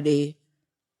a Friday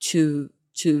to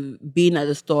being at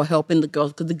the store, helping the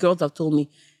girls, because the girls have told me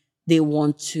they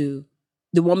want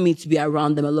me to be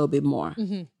around them a little bit more.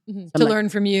 Mm-hmm. Mm-hmm. To learn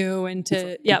from you and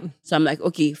to, So I'm like,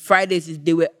 okay, Fridays is the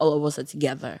day where all of us are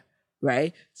together,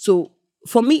 right? So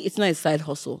for me, it's not a side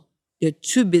hustle. There are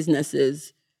two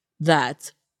businesses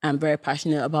that I'm very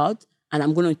passionate about, and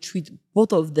I'm going to treat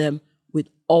both of them with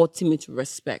ultimate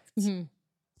respect. Mm-hmm.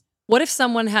 What if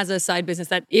someone has a side business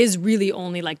that is really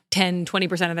only like 10,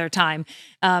 20% of their time?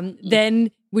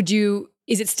 Then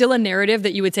is it still a narrative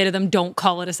that you would say to them, don't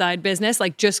call it a side business?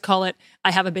 Like just call it,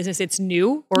 I have a business, it's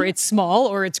new or it's small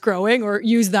or it's growing, or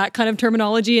use that kind of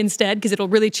terminology instead, because it'll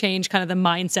really change kind of the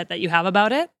mindset that you have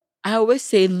about it? I always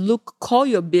say, look, call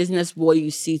your business what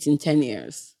you see it in 10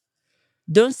 years.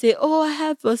 Don't say, I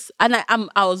have us. And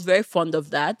I was very fond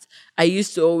of that. I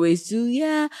used to always do,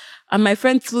 yeah. And my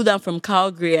friend flew down from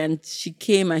Calgary and she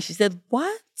came and she said,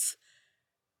 what?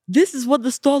 This is what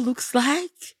the store looks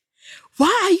like?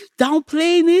 Why are you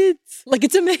downplaying it? Like,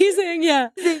 it's amazing, yeah.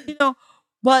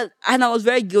 And I was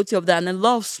very guilty of that. And a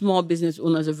lot of small business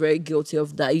owners are very guilty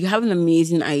of that. You have an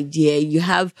amazing idea. You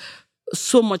have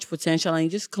so much potential and you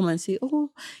just come and say,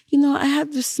 I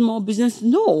have this small business.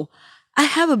 No. I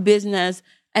have a business,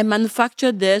 I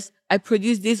manufacture this, I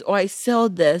produce this, or I sell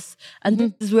this, and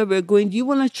this is where we're going. Do you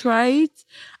want to try it?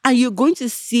 And you're going to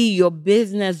see your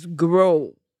business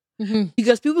grow. Mm-hmm.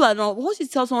 Because people are not, once you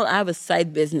tell someone I have a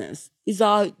side business, it's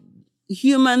our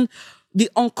the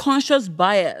unconscious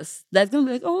bias that's going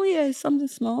to be like, yeah, it's something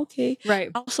small, okay. Right.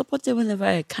 I'll support it whenever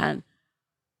I can.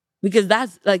 Because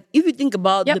that's like, if you think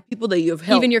about the people that you've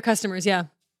helped. Even your customers, yeah.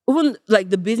 Even like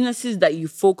the businesses that you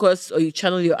focus or you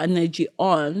channel your energy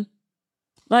on,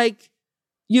 like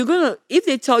if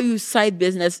they tell you side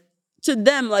business, to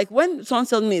them, like when someone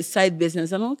tells me it's side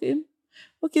business, I'm okay,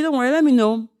 don't worry, let me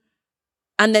know.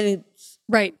 And then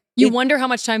you wonder how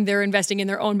much time they're investing in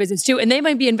their own business too. And they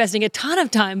might be investing a ton of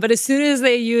time, but as soon as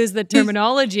they use the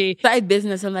terminology side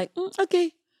business, I'm like,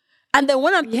 okay. And then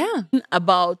when I'm thinking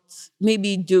about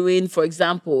maybe doing, for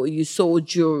example, you sold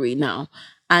jewelry now,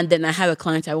 and then I have a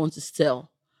client I want to sell,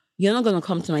 you're not going to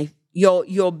come to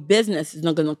your business is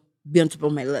not going to be on top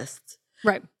of my list.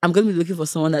 Right. I'm going to be looking for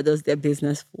someone that does their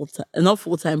business full-time, not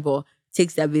full-time, but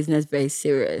takes their business very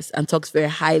serious and talks very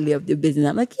highly of their business.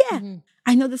 I'm like,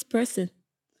 I know this person.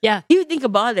 Yeah. You think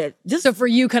about it. So for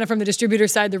you, kind of from the distributor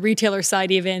side, the retailer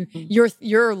side even,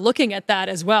 you're looking at that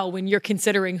as well when you're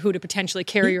considering who to potentially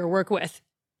carry your work with.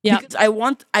 Yeah. Because I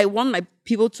want my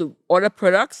people to order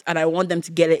products and I want them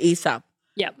to get it ASAP.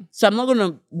 Yeah. So I'm not going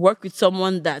to work with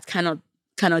someone that cannot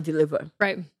deliver.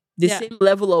 Right. The same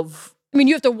level of... I mean,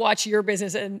 you have to watch your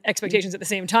business and expectations at the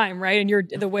same time, right? And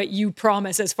the way you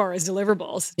promise as far as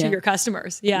deliverables to your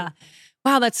customers. Yeah.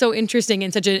 Wow, that's so interesting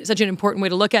and such an important way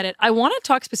to look at it. I want to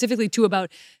talk specifically too about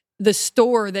the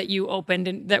store that you opened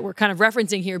and that we're kind of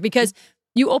referencing here, because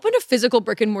You opened a physical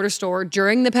brick and mortar store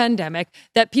during the pandemic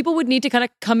that people would need to kind of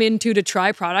come into to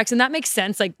try products. And that makes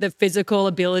sense, like the physical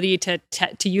ability to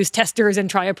use testers and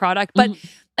try a product. But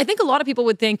I think a lot of people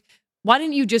would think, why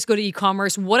didn't you just go to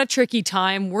e-commerce? What a tricky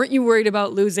time. Weren't you worried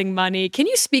about losing money? Can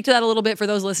you speak to that a little bit for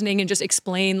those listening and just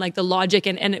explain like the logic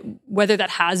and whether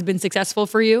that has been successful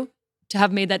for you to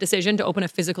have made that decision to open a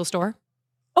physical store?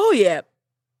 Oh, yeah.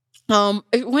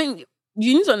 When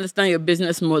you need to understand your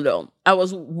business model. I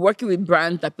was working with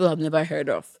brands that people have never heard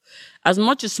of. As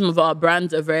much as some of our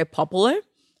brands are very popular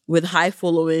with high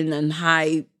following and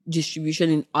high distribution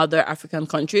in other African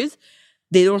countries,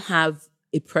 they don't have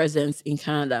a presence in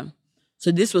Canada.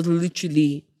 So this was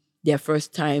literally their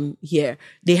first time here.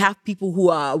 They have people who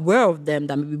are aware of them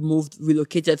that maybe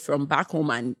relocated from back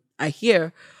home and are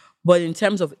here. But in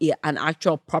terms of an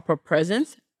actual proper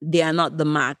presence, they are not the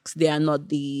Max. They are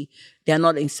not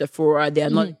in Sephora. They are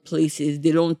not places.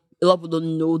 A lot of people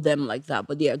don't know them like that,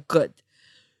 but they are good.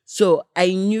 So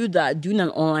I knew that doing an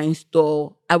online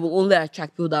store, I will only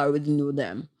attract people that already know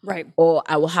them. Right. Or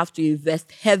I will have to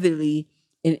invest heavily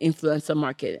in influencer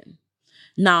marketing.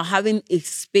 Now, having a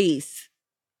space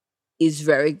is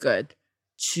very good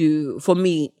for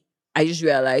me. I just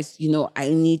realized, I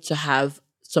need to have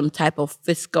some type of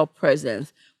physical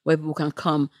presence where people can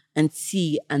come and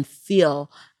see and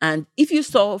feel. And if you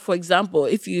saw, for example,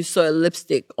 a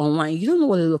lipstick online, you don't know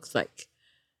what it looks like.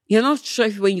 You're not sure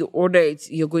if when you order it,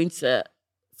 you're going to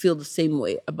feel the same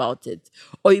way about it.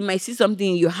 Or you might see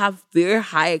something, you have very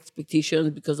high expectations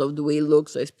because of the way it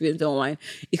looks or experience online.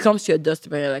 It comes to your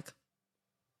doorstep and you're like,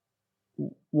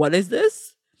 what is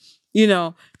this?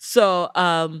 So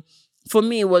for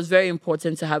me, it was very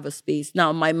important to have a space.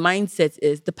 Now, my mindset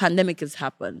is the pandemic has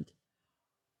happened.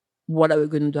 What are we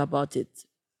going to do about it?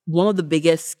 One of the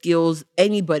biggest skills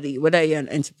anybody, whether you're an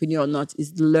entrepreneur or not,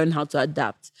 is to learn how to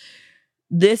adapt.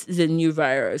 This is a new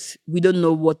virus. We don't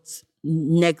know what's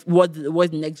next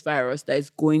virus that is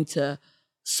going to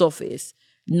surface.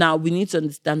 Now, we need to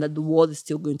understand that the world is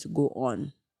still going to go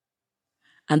on.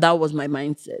 And that was my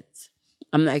mindset.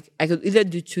 I'm like, I could either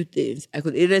do two things. I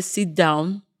could either sit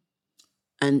down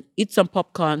and eat some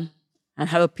popcorn and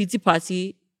have a pity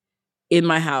party in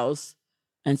my house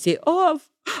and say, oh,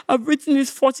 I've written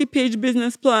this 40-page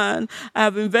business plan. I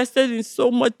have invested in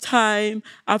so much time.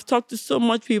 I've talked to so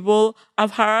much people.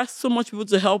 I've harassed so much people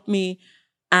to help me.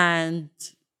 And,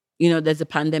 there's a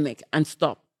pandemic and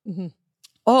stop. Mm-hmm.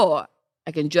 Or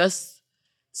I can just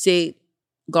say,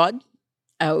 God,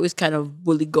 I always kind of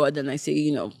bully God and I say,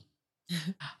 you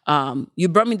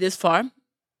brought me this far.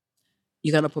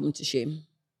 You're going to put me to shame.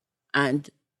 And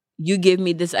you gave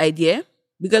me this idea.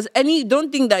 Because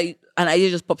don't think that an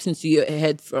idea just pops into your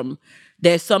head from,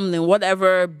 there's something,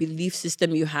 whatever belief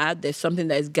system you had, there's something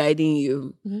that is guiding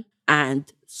you. Mm-hmm.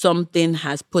 And something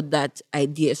has put that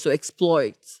idea. So explore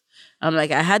it. I'm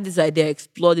like, I had this idea, I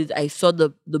explored it. I saw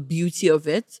the beauty of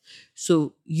it.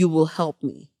 So you will help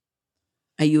me.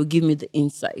 And you'll give me the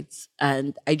insights.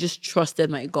 And I just trusted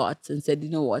my gut and said, you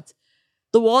know what?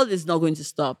 The world is not going to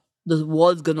stop. The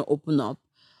world's going to open up.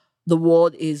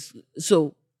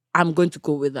 So I'm going to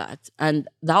go with that. And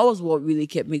that was what really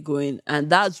kept me going. And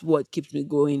that's what keeps me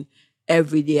going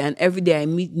every day. And every day I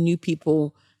meet new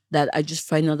people that I just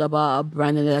find out about our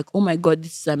brand. And they're like, oh my God,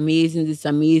 this is amazing. This is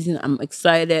amazing. I'm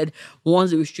excited.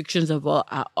 Once the restrictions are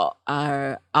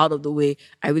out of the way,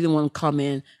 I really want to come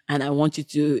in and I want you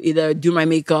to either do my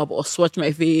makeup or swatch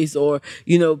my face or,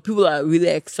 people are really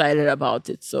excited about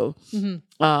it. So you're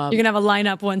going to have a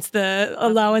lineup once the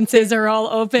allowances are all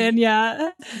open.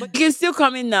 Yeah. But you can still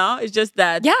come in now. It's just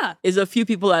that it's a few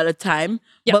people at a time.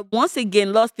 Yep. But once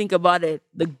again, let's think about it.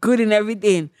 The good in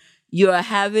everything. You are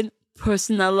having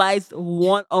personalized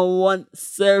one-on-one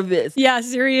service. Yeah,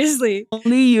 seriously.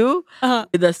 Only you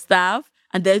with the staff.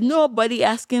 And there's nobody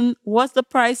asking, what's the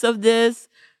price of this?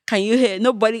 Can you hear?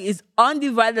 Nobody is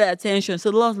undivided attention.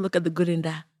 So let's look at the good in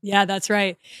that. Yeah, that's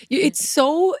right.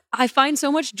 I find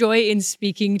so much joy in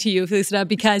speaking to you, Felicita,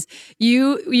 because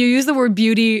you use the word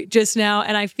beauty just now.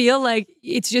 And I feel like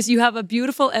it's just, you have a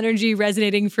beautiful energy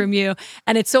resonating from you.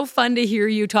 And it's so fun to hear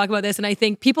you talk about this. And I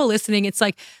think people listening, it's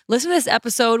like, listen to this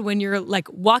episode when you're like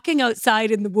walking outside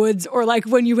in the woods or like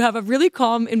when you have a really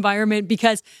calm environment,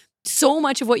 because so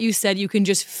much of what you said, you can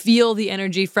just feel the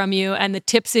energy from you. And the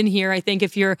tips in here, I think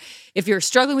if you're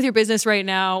struggling with your business right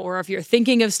now, or if you're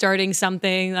thinking of starting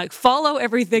something, like follow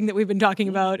everything that we've been talking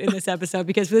about in this episode,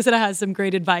 because Felicita has some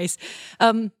great advice.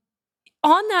 On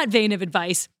that vein of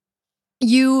advice,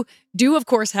 you do, of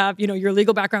course, have, your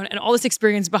legal background and all this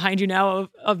experience behind you now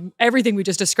of everything we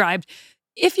just described.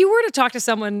 If you were to talk to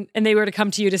someone and they were to come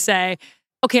to you to say,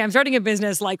 okay, I'm starting a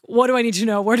business. Like, what do I need to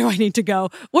know? Where do I need to go?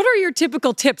 What are your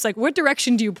typical tips? Like, what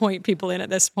direction do you point people in at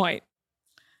this point?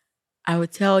 I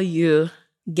would tell you,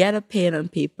 get a pen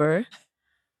and paper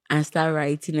and start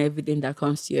writing everything that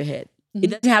comes to your head. It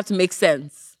doesn't have to make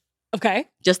sense. Okay.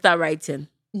 Just start writing.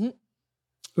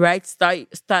 Right?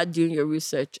 Start doing your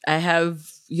research. I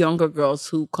have younger girls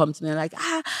who come to me like,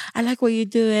 I like what you're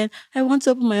doing. I want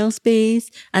to open my own space.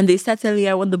 And they start telling me,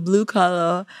 I want the blue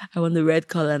color, I want the red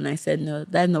color. And I said, no,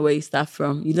 that's not where you start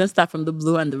from. You don't start from the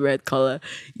blue and the red color.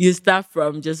 You start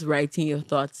from just writing your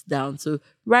thoughts down. So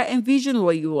envision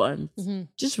what you want.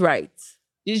 Just write.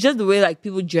 It's just the way like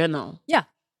people journal. Yeah.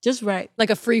 Just write.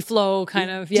 Like a free flow kind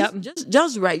of, yeah.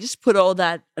 Just write. Just put all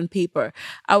that on paper.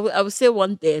 I would say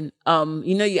one thing.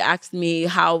 You asked me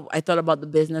how I thought about the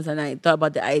business and I thought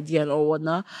about the idea and all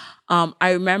whatnot.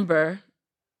 I remember,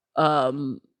 like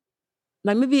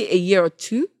maybe a year or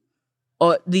two,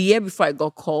 or the year before I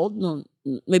got called. No,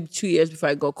 maybe 2 years before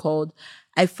I got called.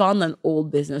 I found an old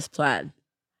business plan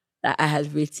that I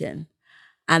had written,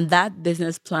 and that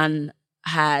business plan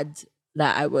had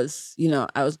that I was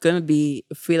going to be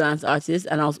a freelance artist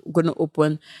and I was going to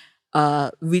open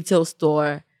a retail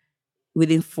store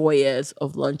within 4 years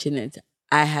of launching it.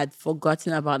 I had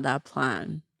forgotten about that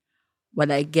plan, but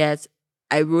I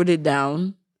wrote it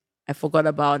down. I forgot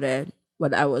about it,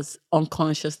 but I was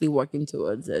unconsciously working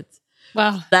towards it.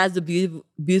 Wow. That's the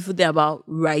beautiful thing about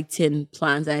writing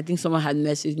plans. And I think someone had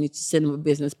messaged me to send them a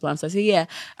business plan. So I said, yeah,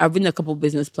 I've written a couple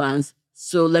business plans.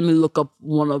 So let me look up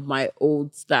one of my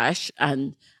old stash.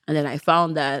 And then I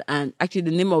found that. And actually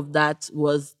the name of that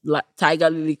was like Tiger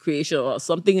Lily Creation or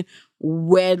something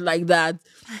weird like that.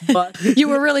 But you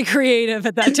were really creative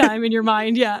at that time in your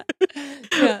mind. Yeah.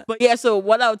 But yeah, so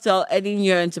what I would tell any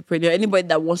new entrepreneur, anybody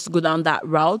that wants to go down that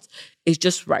route, is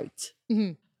just write.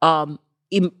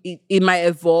 It might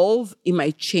evolve, it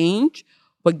might change,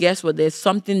 but guess what? There's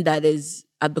something that is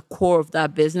at the core of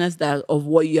that business of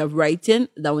what you are writing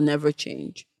that will never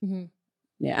change.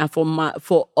 Yeah, and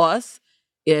for us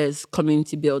is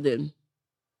community building.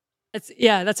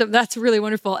 That's really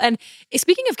wonderful. And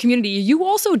speaking of community, you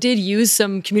also did use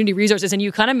some community resources, and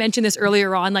you kind of mentioned this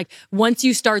earlier on. Like once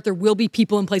you start, there will be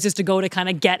people and places to go to kind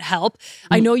of get help.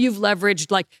 I know you've leveraged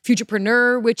like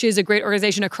Futurepreneur, which is a great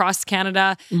organization across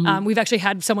Canada. We've actually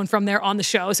had someone from there on the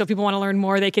show, so if people want to learn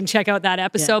more, they can check out that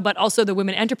episode. Yeah. But also the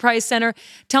Women Enterprise Center.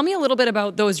 Tell me a little bit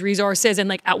about those resources, and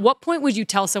like at what point would you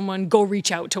tell someone go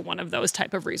reach out to one of those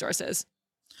type of resources?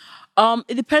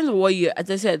 It depends on what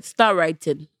as I said, start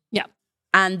writing. Yeah.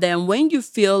 And then when you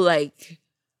feel like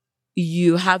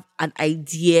you have an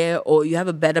idea or you have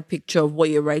a better picture of what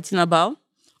you're writing about,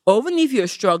 or even if you're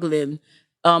struggling,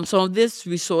 some of these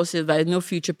resources, like No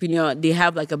Futurepreneur, they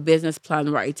have like a business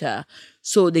plan writer.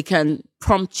 So they can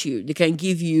prompt you. They can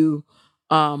give you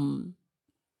the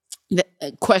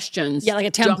questions. Yeah, like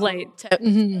a template.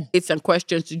 It's and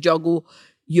questions to juggle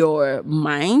your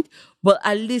mind. But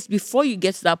at least before you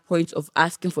get to that point of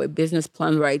asking for a business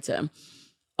plan writer,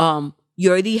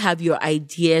 you already have your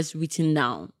ideas written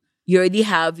down. You already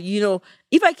have,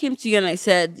 if I came to you and I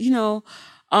said,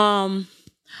 I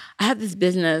have this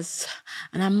business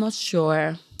and I'm not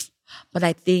sure, but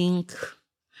I think,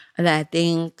 and then I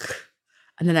think,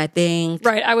 and then I think.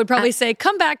 Right. I would probably say,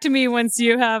 come back to me once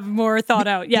you have more thought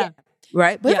out. Yeah.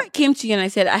 Right. But if I came to you and I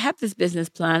said, I have this business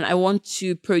plan, I want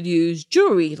to produce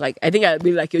jewelry. Like, I think I'd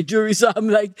be like your jewelry. So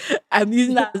I'm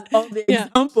using that as the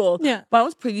example. Yeah. But I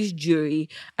want to produce jewelry.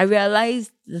 I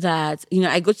realized that,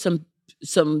 I go to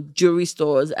some jewelry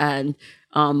stores and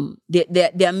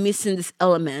they're missing this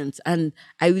element and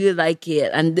I really like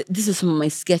it. And this is some of my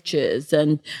sketches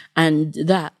and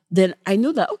that. Then I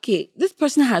know that, okay, this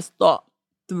person has thought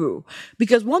through.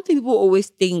 Because one thing people always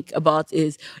think about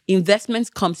is investments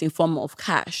comes in form of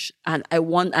cash. And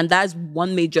that's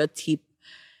one major tip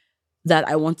that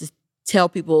I want to tell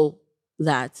people,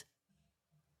 that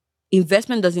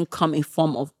investment doesn't come in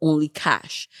form of only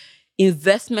cash.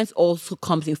 Investment also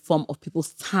comes in form of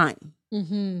people's time.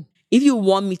 If you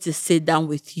want me to sit down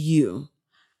with you,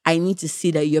 I need to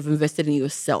see that you have invested in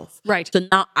yourself. Right. So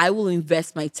now I will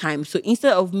invest my time. So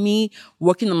instead of me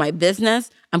working on my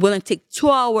business, I'm going to take 2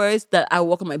 hours that I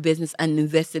work on my business and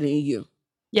invest it in you.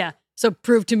 Yeah. So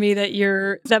prove to me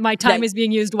that my time is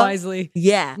being used wisely.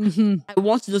 Yeah. I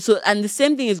want to do so. And the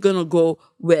same thing is going to go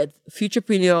with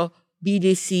Futurepreneur,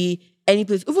 BDC, any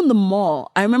place, even the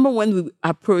mall. I remember when we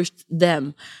approached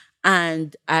them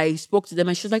and I spoke to them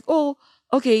and she was like, oh,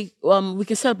 okay, we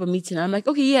can set up a meeting. I'm like,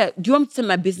 okay, yeah, do you want me to send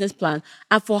my business plan?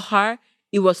 And for her,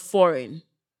 it was foreign.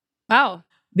 Wow.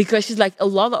 because she's like, a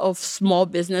lot of small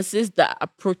businesses that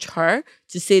approach her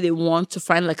to say they want to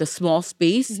find like a small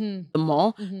space, the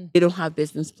mall, they don't have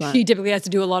business plans. She typically has to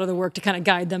do a lot of the work to kind of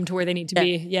guide them to where they need to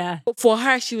be. Yeah. But for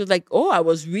her, she was like, oh, I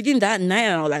was reading that night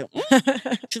and I was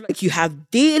like, she's like, you have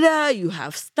data, you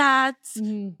have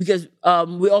stats, because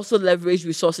we also leverage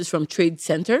resources from Trade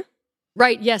Center.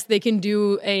 Right. Yes, they can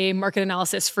do a market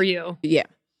analysis for you. Yeah.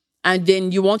 And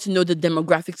then you want to know the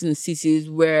demographics in cities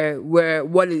where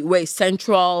is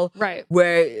central, right?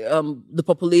 Where the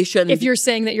population. If you're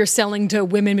saying that you're selling to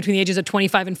women between the ages of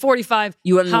 25 and 45,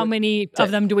 how many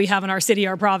of them do we have in our city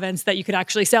or province that you could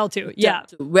actually sell to? Yeah.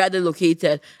 Where they're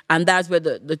located. And that's where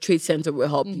the Trade Center will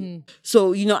help you.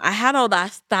 So, I had all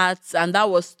that stats, and that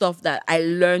was stuff that I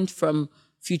learned from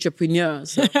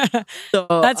Futurepreneurs. So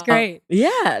that's great.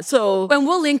 Yeah. So, and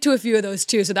we'll link to a few of those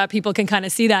too, so that people can kind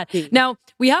of see that. Now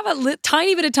we have a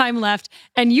tiny bit of time left,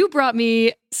 and you brought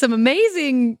me some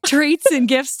amazing treats and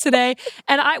gifts today,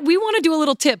 and we want to do a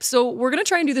little tip. So we're going to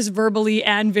try and do this verbally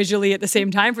and visually at the same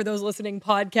time for those listening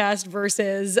podcast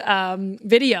versus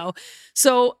video.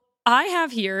 So I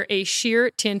have here a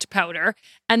sheer tint powder.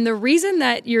 And the reason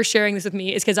that you're sharing this with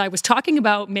me is because I was talking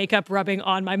about makeup rubbing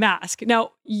on my mask.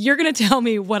 Now, you're going to tell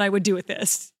me what I would do with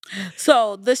this.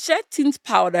 So the sheer tint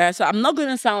powder, so I'm not going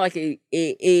to sound like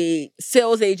a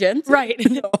sales agent. Right.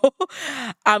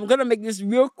 I'm going to make this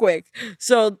real quick.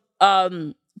 So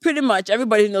pretty much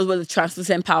everybody knows what the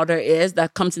translucent powder is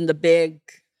that comes in the big,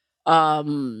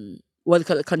 what do you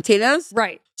call it, containers?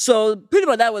 Right. So pretty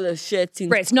much that was a sheer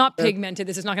tint. Right, it's not pigmented.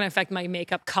 This is not going to affect my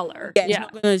makeup color. Yeah.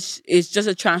 It's just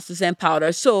a translucent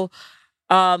powder. So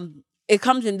it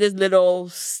comes in this little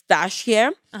stash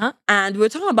here. And we're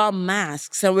talking about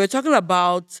masks. And we're talking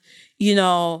about,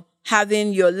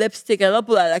 having your lipstick. And a lot of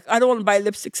people are like, I don't want to buy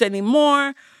lipsticks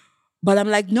anymore. But I'm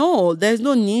like, no, there's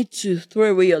no need to throw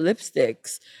away your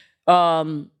lipsticks.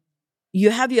 You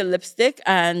have your lipstick,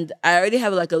 and I already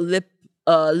have like a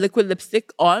liquid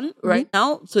lipstick on right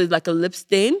now, so it's like a lip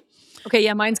stain. Okay,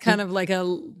 yeah, mine's kind of like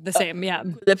the same, yeah.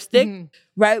 Lipstick,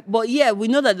 right? But yeah, we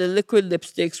know that the liquid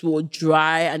lipsticks will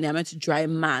dry, and they're meant to dry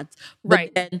matte. But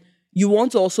right. Then you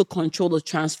want to also control the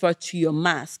transfer to your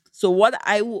mask. So what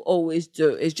I will always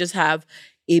do is just have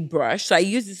a brush. So I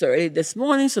used this already this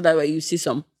morning, so that way you see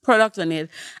some product on it.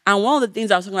 And one of the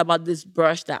things I was talking about this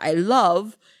brush that I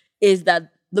love is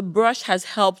that the brush has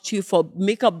helped you for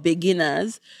makeup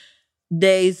beginners.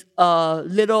 There's a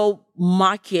little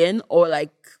marking or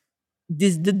like the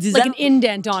design, like an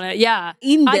indent on it. Yeah,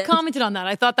 I commented on that.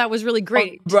 I thought that was really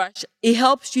great. Brush. It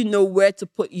helps you know where to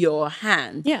put your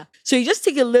hand. Yeah. So you just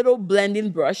take a little blending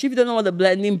brush. If you don't know what the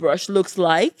blending brush looks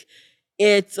like,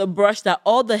 it's a brush that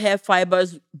all the hair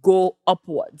fibers go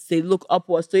upwards. They look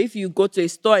upwards. So if you go to a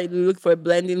store and you look for a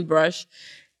blending brush,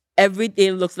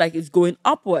 everything looks like it's going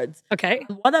upwards. Okay.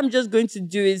 And what I'm just going to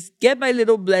do is get my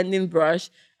little blending brush,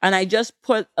 and I just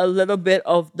put a little bit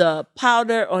of the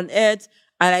powder on it,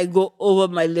 and I go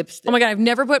over my lipstick. Oh my God, I've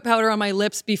never put powder on my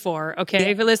lips before.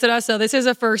 Okay, Felicita, so this is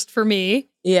a first for me.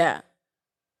 Yeah.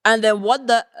 And then what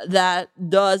that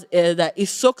does is that it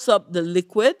soaks up the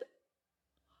liquid.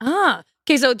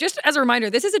 Okay, so just as a reminder,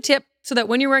 this is a tip so that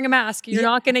when you're wearing a mask, you're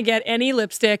not going to get any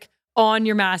lipstick on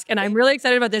your mask. And I'm really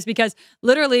excited about this because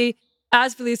literally,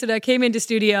 as Felicita came into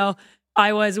studio,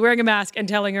 I was wearing a mask and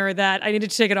telling her that I needed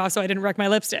to take it off so I didn't wreck my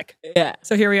lipstick. Yeah.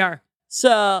 So here we are.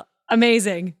 So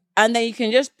amazing. And then you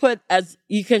can just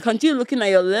you can continue looking at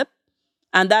your lip.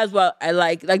 And that's what I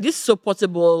like. Like, this is so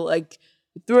portable. Like,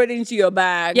 throw it into your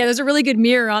bag. Yeah, there's a really good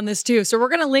mirror on this too. So we're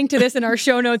going to link to this in our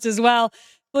show notes as well.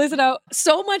 Felicita,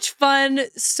 so much fun,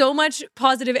 so much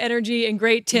positive energy and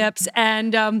great tips.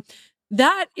 And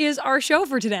that is our show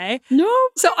for today. No.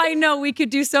 So I know we could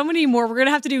do so many more. We're going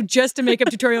to have to do just a makeup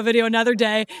tutorial video another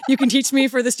day. You can teach me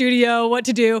for the studio what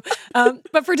to do.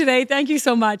 But for today, thank you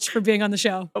so much for being on the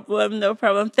show. No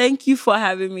problem. Thank you for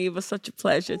having me. It was such a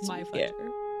pleasure. My pleasure.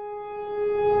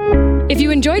 If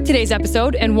you enjoyed today's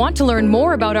episode and want to learn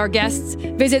more about our guests,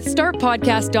 visit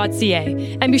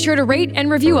startpodcast.ca and be sure to rate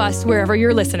and review us wherever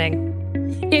you're listening.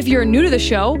 If you're new to the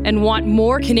show and want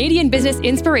more Canadian business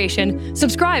inspiration,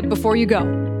 subscribe before you go.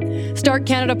 Start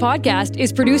Canada Podcast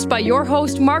is produced by your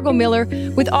host, Margot Miller,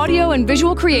 with audio and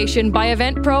visual creation by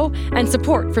EventPro and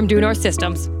support from Due North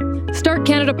Systems. Start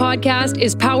Canada Podcast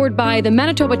is powered by the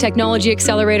Manitoba Technology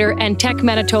Accelerator and Tech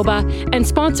Manitoba and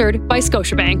sponsored by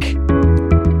Scotiabank.